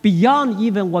requirement beyond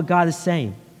even what God is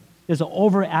saying. There's an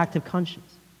overactive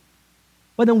conscience.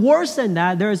 But then worse than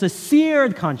that, there is a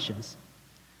seared conscience.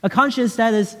 A conscience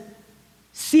that is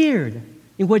seared,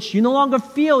 in which you no longer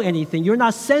feel anything. You're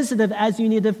not sensitive as you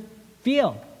need to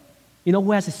feel. You know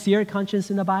who has a seared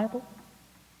conscience in the Bible?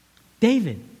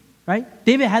 David, right?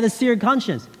 David had a seared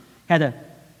conscience. Had an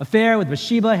affair with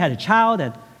Bathsheba, had a child,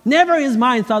 and never in his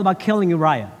mind thought about killing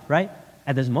Uriah, right?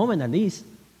 At this moment, at least.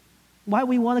 Why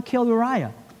would he want to kill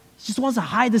Uriah? He just wants to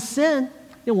hide the sin.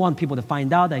 He didn't want people to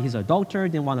find out that he's an adulterer.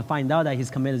 Didn't want to find out that he's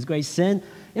committed this great sin.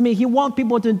 I mean, he wants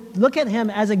people to look at him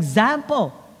as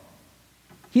example.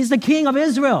 He's the king of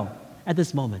Israel at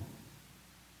this moment.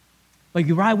 But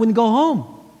Uriah wouldn't go home.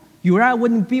 Uriah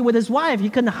wouldn't be with his wife. He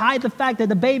couldn't hide the fact that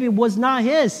the baby was not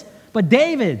his, but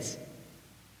David's.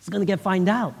 He's going to get found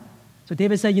out. So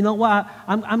David said, "You know what?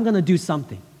 I'm going to do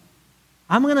something.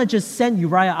 I'm going to just send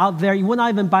Uriah out there. He will not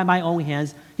even by my own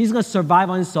hands. He's going to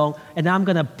survive on his own, and I'm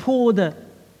going to pull the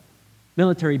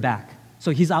military back."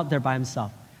 So he's out there by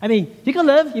himself. I mean, he could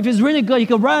live. If he's really good, he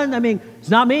could run. I mean,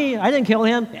 it's not me. I didn't kill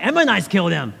him. The Ammonites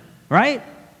killed him, right?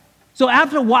 So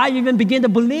after a while, you even begin to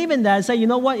believe in that and say, "You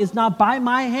know what? It's not by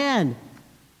my hand.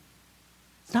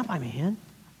 It's not by my hand.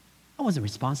 I wasn't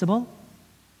responsible."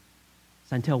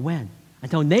 So until when?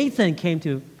 Until Nathan came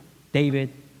to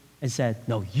David and said,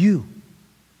 "No,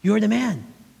 you're the man."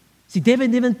 See,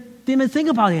 David didn't even think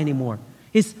about it anymore.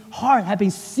 His heart had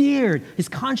been seared. His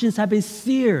conscience had been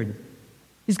seared.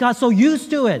 He's got so used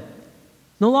to it.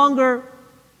 He's no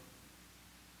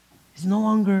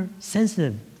longer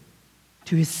sensitive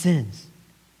to his sins.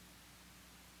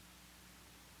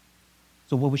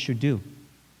 So what we should do?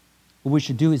 What we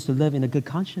should do is to live in a good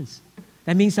conscience.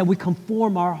 That means that we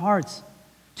conform our hearts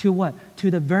to what?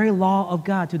 To the very law of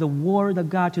God, to the word of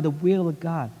God, to the will of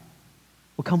God.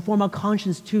 We conform our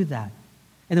conscience to that.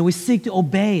 And then we seek to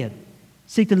obey it,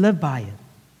 seek to live by it.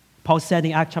 Paul said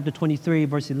in Acts chapter 23,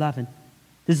 verse 11,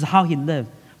 this is how he lived.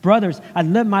 "Brothers, I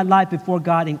live my life before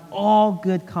God in all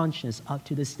good conscience up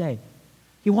to this day."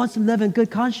 He wants to live in good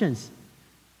conscience.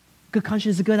 Good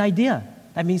conscience is a good idea.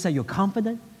 That means that you're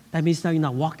confident. That means that you're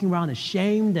not walking around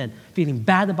ashamed and feeling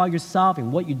bad about yourself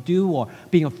and what you do, or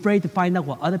being afraid to find out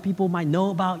what other people might know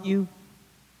about you.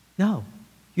 No,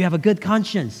 you have a good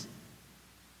conscience.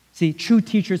 See, true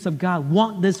teachers of God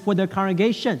want this for their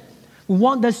congregation. We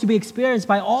want this to be experienced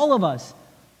by all of us.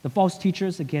 The false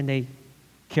teachers, again, they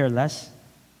care less.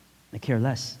 They care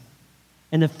less.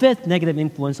 And the fifth negative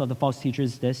influence of the false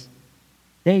teachers is this: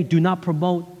 they do not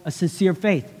promote a sincere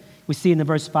faith. We see in the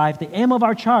verse 5, the aim of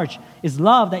our charge is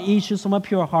love that issues from a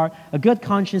pure heart, a good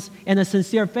conscience, and a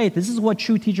sincere faith. This is what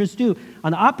true teachers do.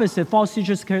 On the opposite, false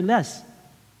teachers care less.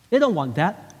 They don't want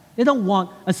that. They don't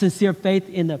want a sincere faith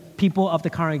in the people of the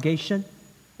congregation.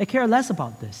 They care less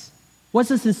about this.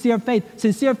 What's a sincere faith?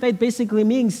 Sincere faith basically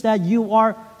means that you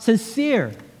are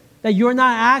sincere, that you're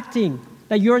not acting,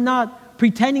 that you're not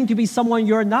pretending to be someone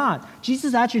you're not.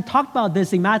 Jesus actually talked about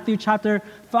this in Matthew chapter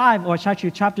 5 or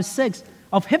chapter 6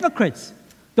 of hypocrites.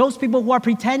 Those people who are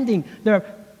pretending, they're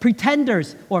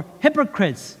pretenders or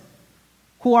hypocrites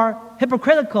who are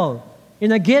hypocritical in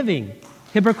their giving,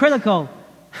 hypocritical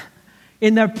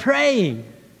in their praying,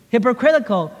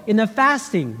 hypocritical in their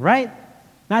fasting, right?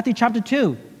 Matthew chapter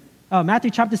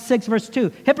 6, verse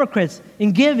 2. Hypocrites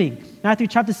in giving. Matthew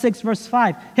chapter 6, verse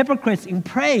 5. Hypocrites in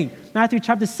praying. Matthew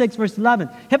chapter 6, verse 11.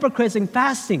 Hypocrites in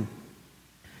fasting.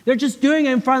 They're just doing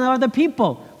it in front of other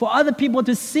people, for other people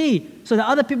to see, so that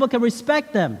other people can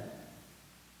respect them.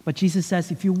 But Jesus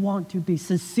says, if you want to be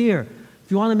sincere,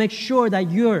 if you want to make sure that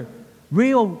you're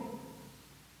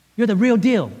the real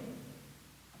deal,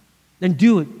 then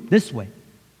do it this way.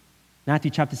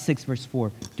 Matthew chapter 6, verse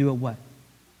 4. Do it what?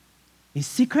 In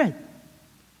secret.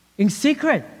 In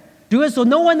secret. Do it so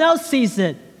no one else sees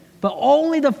it. But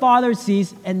only the Father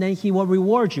sees, and then He will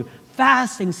reward you.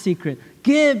 Fast in secret.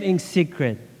 Give in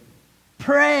secret.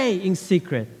 Pray in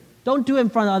secret. Don't do it in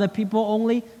front of other people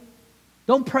only.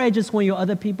 Don't pray just when you're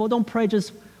other people. Don't pray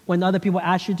just when other people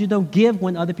ask you to. Don't give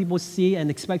when other people see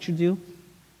and expect you to do.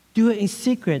 Do it in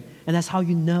secret, and that's how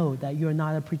you know that you're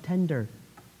not a pretender.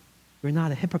 You're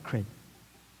not a hypocrite.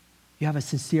 You have a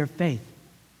sincere faith.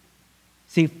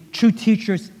 See, true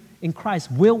teachers in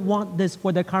Christ will want this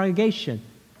for their congregation.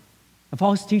 The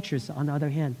false teachers, on the other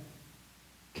hand,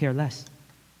 care less.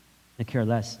 They care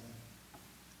less.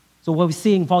 So what we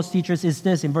see in false teachers is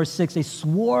this, in verse 6, they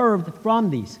swerved from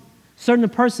these. Certain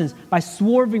persons, by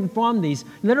swerving from these,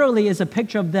 literally is a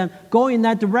picture of them going in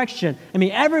that direction. I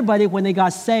mean, everybody, when they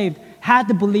got saved, had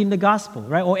to believe in the gospel,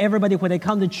 right? Or everybody, when they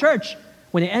come to church,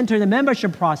 when they enter the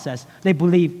membership process, they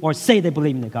believe or say they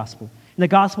believe in the gospel. And the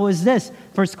gospel is this,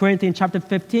 1 Corinthians chapter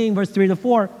 15, verse 3 to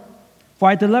 4. For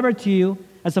I delivered to you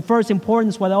as the first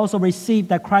importance what I also received,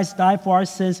 that Christ died for our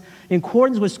sins in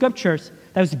accordance with Scriptures,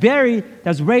 that was buried, that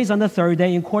was raised on the third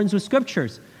day in accordance with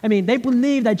Scriptures. I mean, they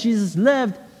believe that Jesus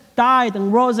lived, died,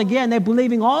 and rose again. They're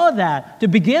believing all of that to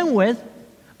begin with.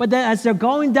 But then as they're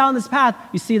going down this path,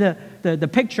 you see the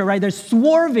picture, right? They're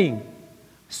swerving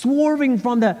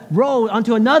from the road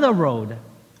onto another road.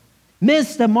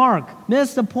 Missed the mark,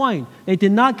 missed the point. They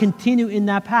did not continue in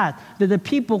that path. They're the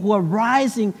people who are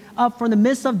rising up from the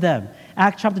midst of them.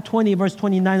 Acts chapter 20, verse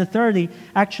 29 to 30,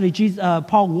 actually,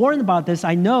 Paul warned about this.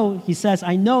 He says,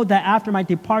 I know that after my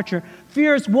departure,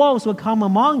 fierce wolves will come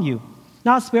among you,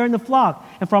 not sparing the flock.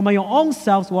 And from your own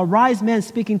selves will arise men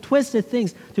speaking twisted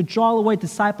things to draw away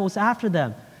disciples after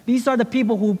them. These are the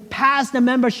people who passed the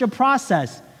membership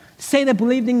process, say they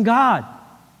believed in God,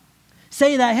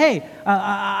 say that, hey,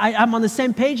 I'm on the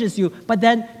same page as you, but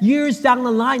then years down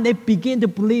the line, they begin to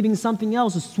believe in something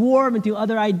else, swerve into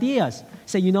other ideas.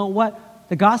 Say, you know what?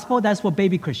 The gospel, that's for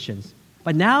baby Christians.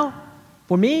 But now,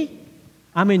 for me,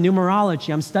 I'm in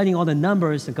numerology. I'm studying all the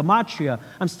numbers and gematria.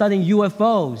 I'm studying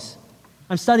UFOs.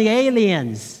 I'm studying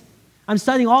aliens. I'm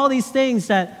studying all these things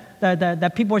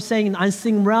that people are saying in the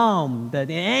unseen realm,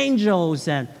 the angels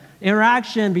and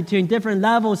interaction between different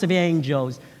levels of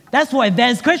angels. That's for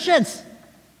advanced Christians.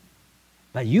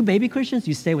 But you baby Christians,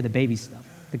 you stay with the baby stuff,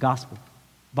 the gospel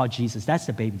about Jesus. That's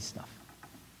the baby stuff.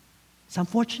 It's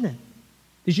unfortunate.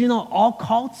 Did you know all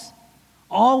cults,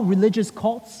 all religious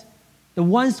cults, the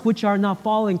ones which are not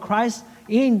following Christ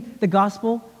in the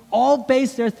gospel, all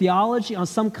base their theology on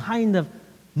some kind of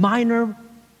minor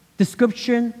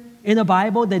description in the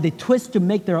Bible that they twist to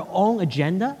make their own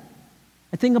agenda?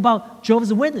 I think about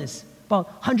Jehovah's Witness, about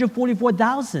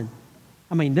 144,000.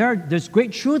 I mean, there's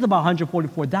great truth about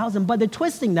 144,000, but they're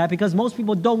twisting that because most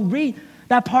people don't read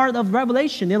that part of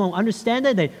Revelation. They don't understand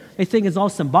it. They think it's all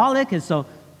symbolic, and so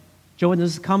Jehovah's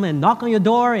Witnesses come and knock on your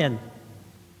door and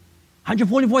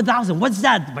 144,000, what's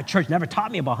that? My church never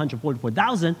taught me about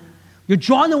 144,000. You're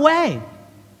drawn away.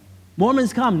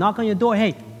 Mormons come, knock on your door.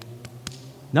 Hey,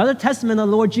 another testament of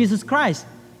the Lord Jesus Christ.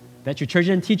 Bet your church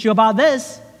didn't teach you about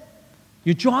this.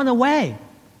 You're drawn away.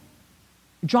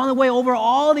 You're drawn away over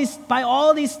by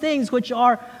all these things which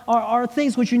are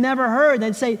things which you never heard,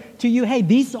 and say to you, hey,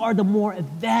 these are the more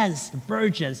advanced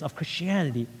versions of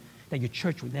Christianity that your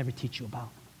church would never teach you about.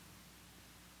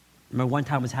 I remember one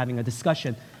time I was having a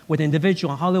discussion with an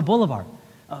individual on Hollywood Boulevard,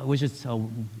 which is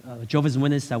Jehovah's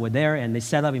Witnesses that were there, and they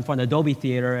set up in front of the Adobe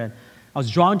Theater, and I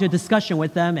was drawn to a discussion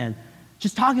with them and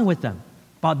just talking with them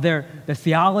about their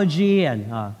theology and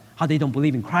how they don't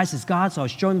believe in Christ as God. So I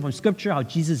was showing them from Scripture how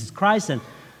Jesus is Christ, and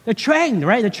they're trained,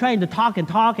 right? They're trained to talk and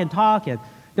talk and talk, and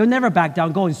they'll never back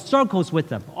down, go in circles with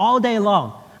them all day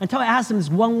long until I asked them this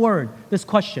one word, this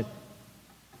question.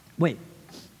 Wait,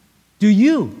 do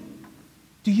you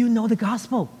know the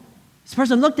gospel? This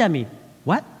person looked at me.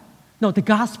 What? No, the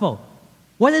gospel.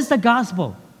 What is the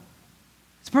gospel?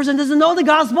 This person doesn't know the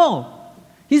gospel.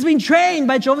 He's been trained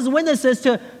by Jehovah's Witnesses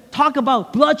to talk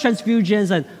about blood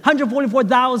transfusions and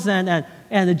 144,000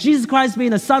 and Jesus Christ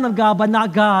being the Son of God but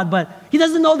not God, but he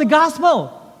doesn't know the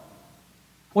gospel.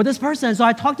 Or this person. So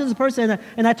I talked to this person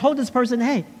and I told this person,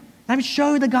 hey, let me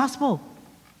show you the gospel.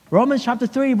 Romans chapter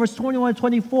 3, verse 21 and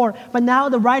 24. But now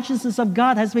the righteousness of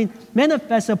God has been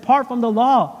manifested apart from the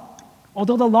law.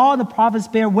 Although the law and the prophets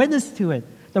bear witness to it.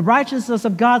 The righteousness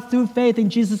of God through faith in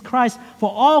Jesus Christ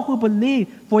for all who believe,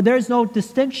 for there is no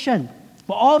distinction.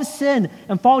 For all have sinned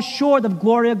and fall short of the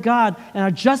glory of God and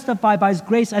are justified by His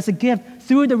grace as a gift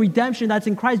through the redemption that's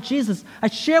in Christ Jesus. I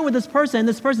shared with this person, and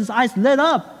this person's eyes lit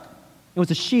up. It was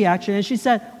a she, actually, and she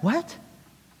said, what?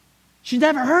 She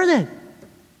never heard it.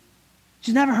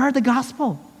 She's never heard the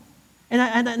gospel.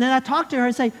 And then I talked to her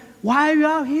and say, why are you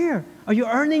out here? Are you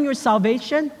earning your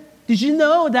salvation? Did you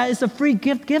know that it's a free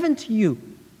gift given to you?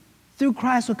 Through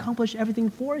Christ who accomplished everything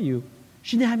for you.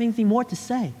 She didn't have anything more to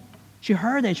say. She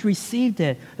heard it. She received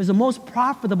it. It was the most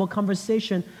profitable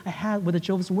conversation I had with a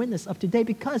Jehovah's Witness up to date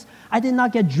because I did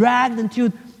not get dragged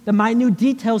into the minute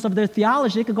details of their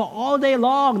theology. They could go all day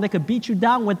long. They could beat you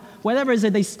down with whatever it is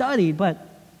that they studied, but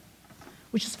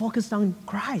we just focused on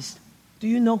Christ. Do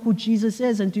you know who Jesus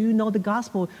is? And do you know the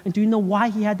gospel? And do you know why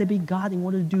he had to be God in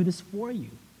order to do this for you?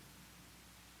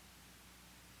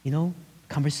 You know,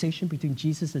 conversation between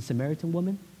Jesus and the Samaritan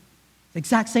woman, the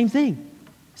exact same thing.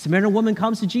 Samaritan woman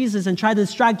comes to Jesus and tries to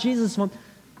distract Jesus from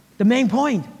the main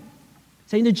point.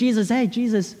 Saying to Jesus, hey,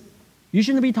 Jesus, you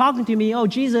shouldn't be talking to me. Oh,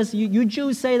 Jesus, you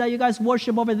Jews say that you guys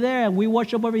worship over there and we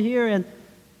worship over here and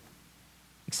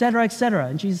et cetera, et cetera.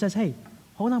 And Jesus says, hey,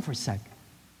 hold on for a sec.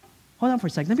 Hold on for a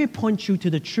sec. Let me point you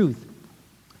to the truth.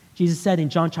 Jesus said in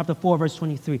John chapter 4, verse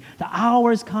 23, the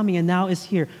hour is coming and now is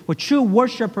here where true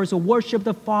worshipers will worship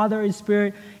the Father in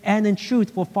spirit and in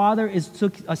truth, for Father is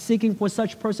seeking for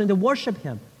such person to worship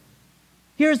him.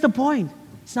 Here's the point.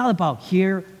 It's not about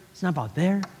here. It's not about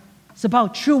there. It's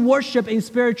about true worship in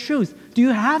spirit truth. Do you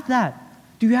have that?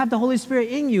 Do you have the Holy Spirit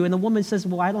in you? And the woman says,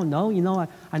 well, I don't know. You know,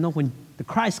 I know when the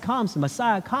Christ comes, the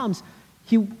Messiah comes,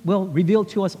 he will reveal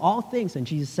to us all things. And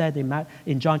Jesus said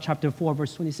in John chapter 4,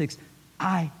 verse 26,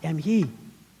 I am he.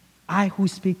 I who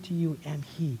speak to you am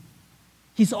he.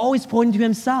 He's always pointing to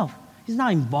himself. He's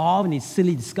not involved in these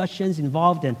silly discussions,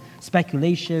 involved in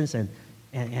speculations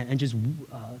and just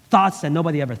thoughts that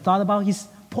nobody ever thought about. He's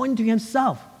pointing to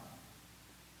himself.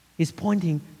 He's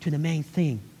pointing to the main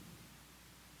thing.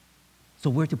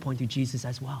 So we're to point to Jesus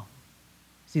as well.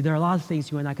 See, there are a lot of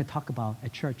things you and I could talk about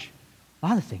at church. A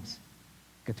lot of things.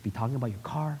 You get to be talking about your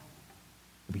car.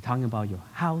 You could be talking about your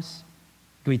house.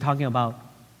 You could be talking about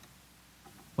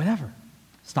whatever.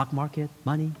 Stock market,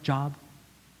 money, job.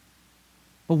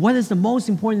 But what is the most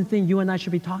important thing you and I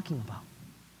should be talking about?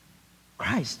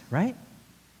 Christ, right?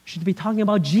 We should be talking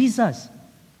about Jesus.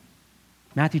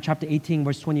 Matthew chapter 18,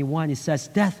 verse 21, it says,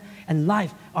 death and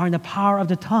life are in the power of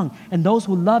the tongue, and those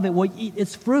who love it will eat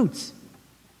its fruits.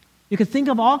 You can think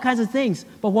of all kinds of things,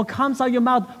 but what comes out of your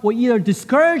mouth will either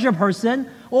discourage a person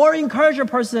or encourage a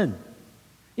person.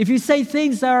 If you say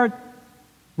things that are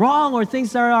wrong or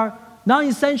things that are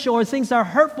non-essential or things that are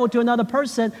hurtful to another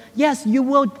person, yes, you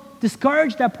will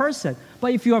discourage that person.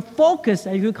 But if you are focused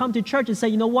and if you come to church and say,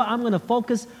 you know what, I'm going to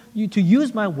focus you to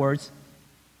use my words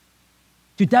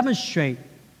to demonstrate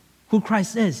who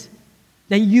Christ is,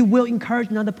 then you will encourage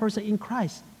another person in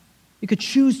Christ. You could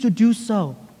choose to do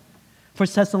so. 1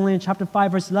 Thessalonians chapter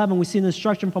 5, verse 11, we see an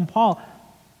instruction from Paul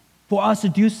for us to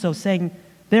do so, saying,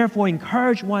 therefore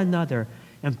encourage one another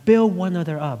and build one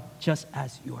another up, just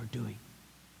as you are doing.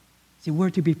 See,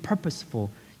 we're to be purposeful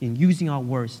in using our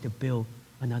words to build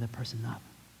another person up.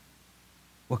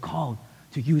 We're called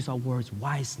to use our words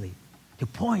wisely, to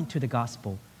point to the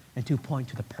gospel and to point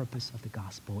to the purpose of the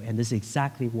gospel. And this is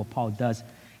exactly what Paul does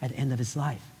at the end of his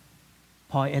life.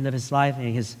 Paul, at the end of his life,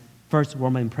 in his first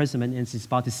Roman imprisonment, and he's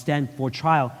about to stand for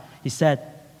trial, he said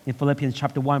in Philippians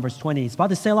chapter 1, verse 20, he's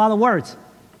about to say a lot of words,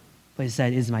 but he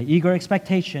said, it is my eager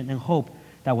expectation and hope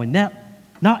that will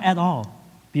not at all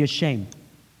be ashamed,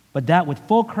 but that with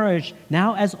full courage,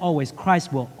 now as always,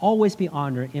 Christ will always be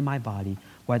honored in my body,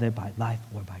 whether by life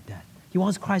or by death. He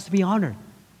wants Christ to be honored.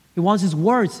 He wants his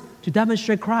words to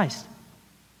demonstrate Christ.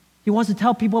 He wants to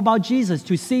tell people about Jesus,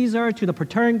 to Caesar, to the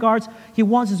Praetorian guards. He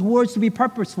wants his words to be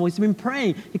purposeful. He's been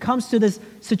praying. He comes to this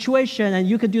situation, and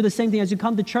you could do the same thing as you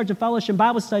come to church, a fellowship,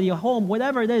 Bible study, at home,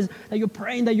 whatever it is, that you're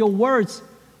praying that your words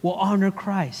will honor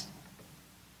Christ.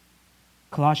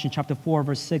 Colossians chapter 4,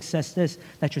 verse 6 says this,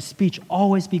 that your speech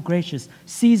always be gracious,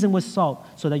 seasoned with salt,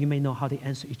 so that you may know how to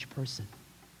answer each person.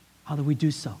 How do we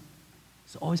do so?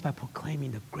 It's always by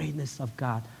proclaiming the greatness of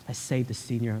God that saved the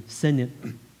sinner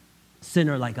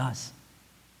like us.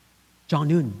 John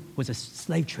Newton was a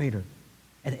slave trader.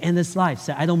 At the end of his life,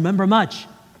 said, I don't remember much,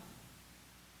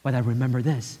 but I remember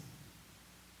this.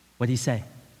 What did he say?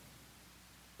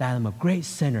 That I'm a great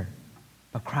sinner,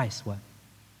 but Christ, what?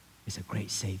 Is a great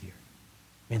Savior.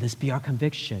 May this be our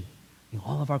conviction in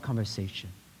all of our conversation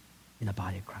in the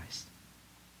body of Christ.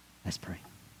 Let's pray.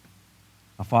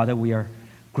 Our Father, we are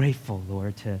grateful,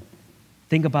 Lord, to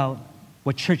think about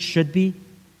what church should be,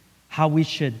 how we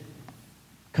should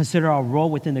consider our role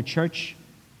within the church.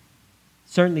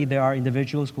 Certainly there are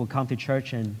individuals who will come to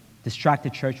church and distract the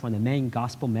church from the main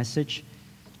gospel message,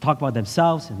 talk about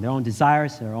themselves and their own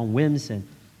desires, their own whims, and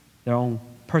their own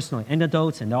personal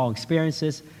anecdotes and their own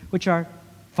experiences, which are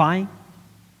fine,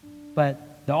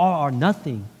 but they all are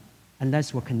nothing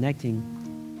unless we're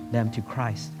connecting them to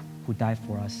Christ who died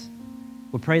for us.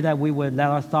 We pray that we would let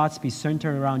our thoughts be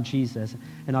centered around Jesus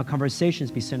and our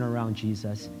conversations be centered around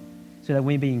Jesus, so that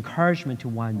we may be encouragement to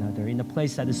one another in a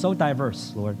place that is so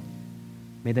diverse, Lord.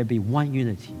 May there be one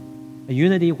unity, a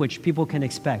unity which people can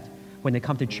expect when they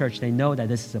come to church. They know that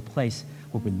this is a place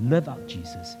where we live out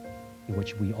Jesus, in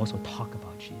which we also talk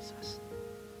about Jesus.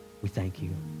 We thank you.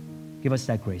 Give us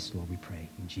that grace, Lord, we pray.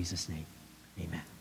 In Jesus' name, amen.